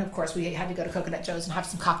then of course we had to go to Coconut Joe's and have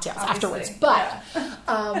some cocktails afterwards. But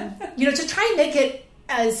to try and make it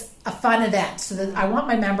as a fun event, so that I want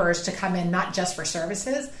my members to come in not just for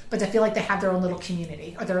services, but to feel like they have their own little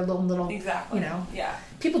community or their own little,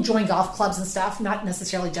 people join golf clubs and stuff, not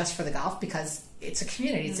necessarily just for the golf, because it's a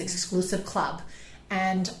community, it's an exclusive club.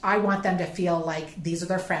 And I want them to feel like these are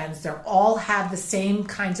their friends. They all have the same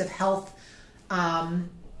kinds of health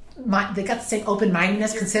they got the same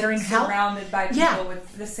open-mindedness, considering health. Surrounded by people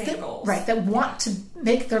with the same goals. Right, that want to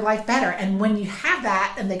make their life better. And when you have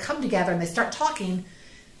that and they come together and they start talking,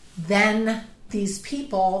 then these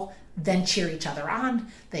people then cheer each other on.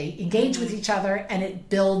 They engage with each other, and it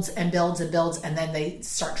builds and builds and builds. And then they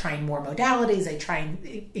start trying more modalities. They try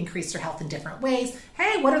and increase their health in different ways.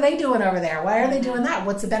 Hey, what are they doing over there? Why are they doing that?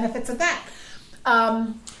 What's the benefits of that?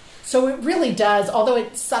 So it really does, although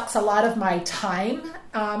it sucks a lot of my time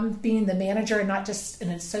being the manager and not just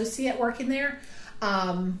an associate working there,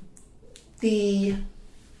 the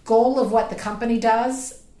goal of what the company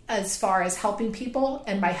does as far as helping people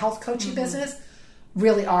and my health coaching business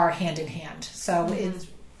really are hand in hand. So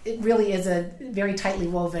it really is a very tightly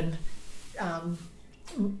woven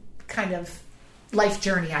kind of life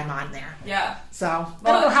journey I'm on there. Yeah. So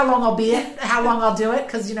I don't know how long I'll be it, how long I'll do it,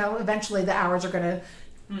 because eventually the hours are going to.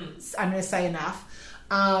 I'm going to say enough.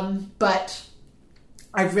 But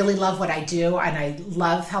I really love what I do, and I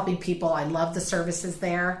love helping people. I love the services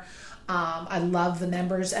there. I love the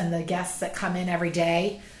members and the guests that come in every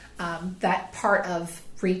day. That part of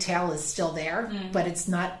retail is still there, but it's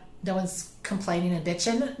not, no one's complaining and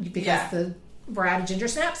bitching because we're out of ginger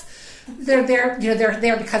snaps. They're there, they're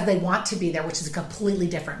there because they want to be there, which is a completely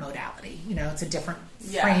different modality. It's a different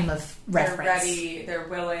frame of reference. They're ready, they're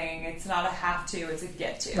willing. It's not a have to, it's a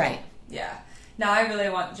get to. Right. Yeah. Now I really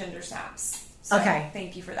want ginger snaps. So okay.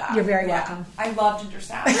 Thank you for that. You're very welcome. I love ginger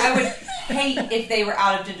snaps. I would hate if they were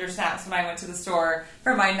out of ginger snaps when I went to the store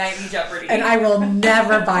for my nightly Jeopardy. And I will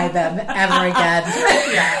never buy them ever again.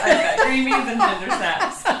 Yeah, I bet. Green beans and ginger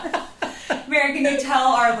snaps. Mary, can you tell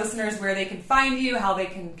our listeners where they can find you, how they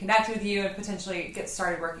can connect with you, and potentially get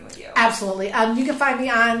started working with you? Absolutely. You can find me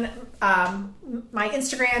on my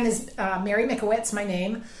Instagram is Mary Mikowitz, my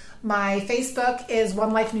name. My Facebook is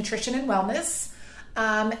One Life Nutrition and Wellness,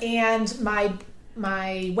 and my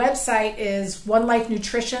website is One Life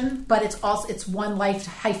Nutrition, but it's One Life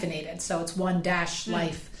hyphenated, so it's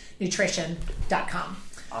one-lifenutrition.com.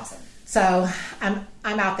 Awesome. So I'm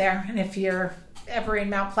out there, and if you're ever in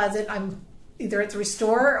Mount Pleasant, I'm either at the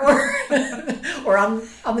Restore or on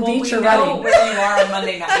the beach or running. We know where you are on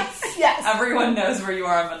Monday nights. Yes. Everyone knows where you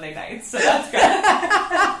are on Monday nights, so that's good.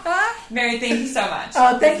 Mary, thank you so much.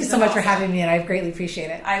 Oh, thank you so much for having me, and I greatly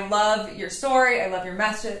appreciate it. I love your story. I love your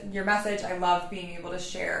message. I love being able to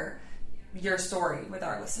share your story with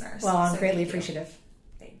our listeners. Well, I'm greatly appreciative.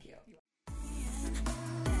 Thank you.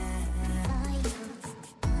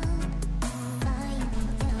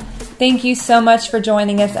 Thank you so much for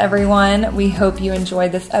joining us, everyone. We hope you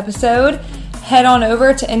enjoyed this episode. Head on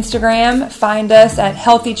over to Instagram, find us at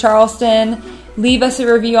Healthy Charleston, leave us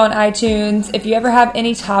a review on iTunes. If you ever have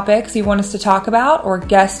any topics you want us to talk about or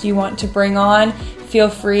guests you want to bring on, feel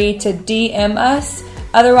free to DM us.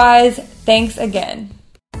 Otherwise, thanks again.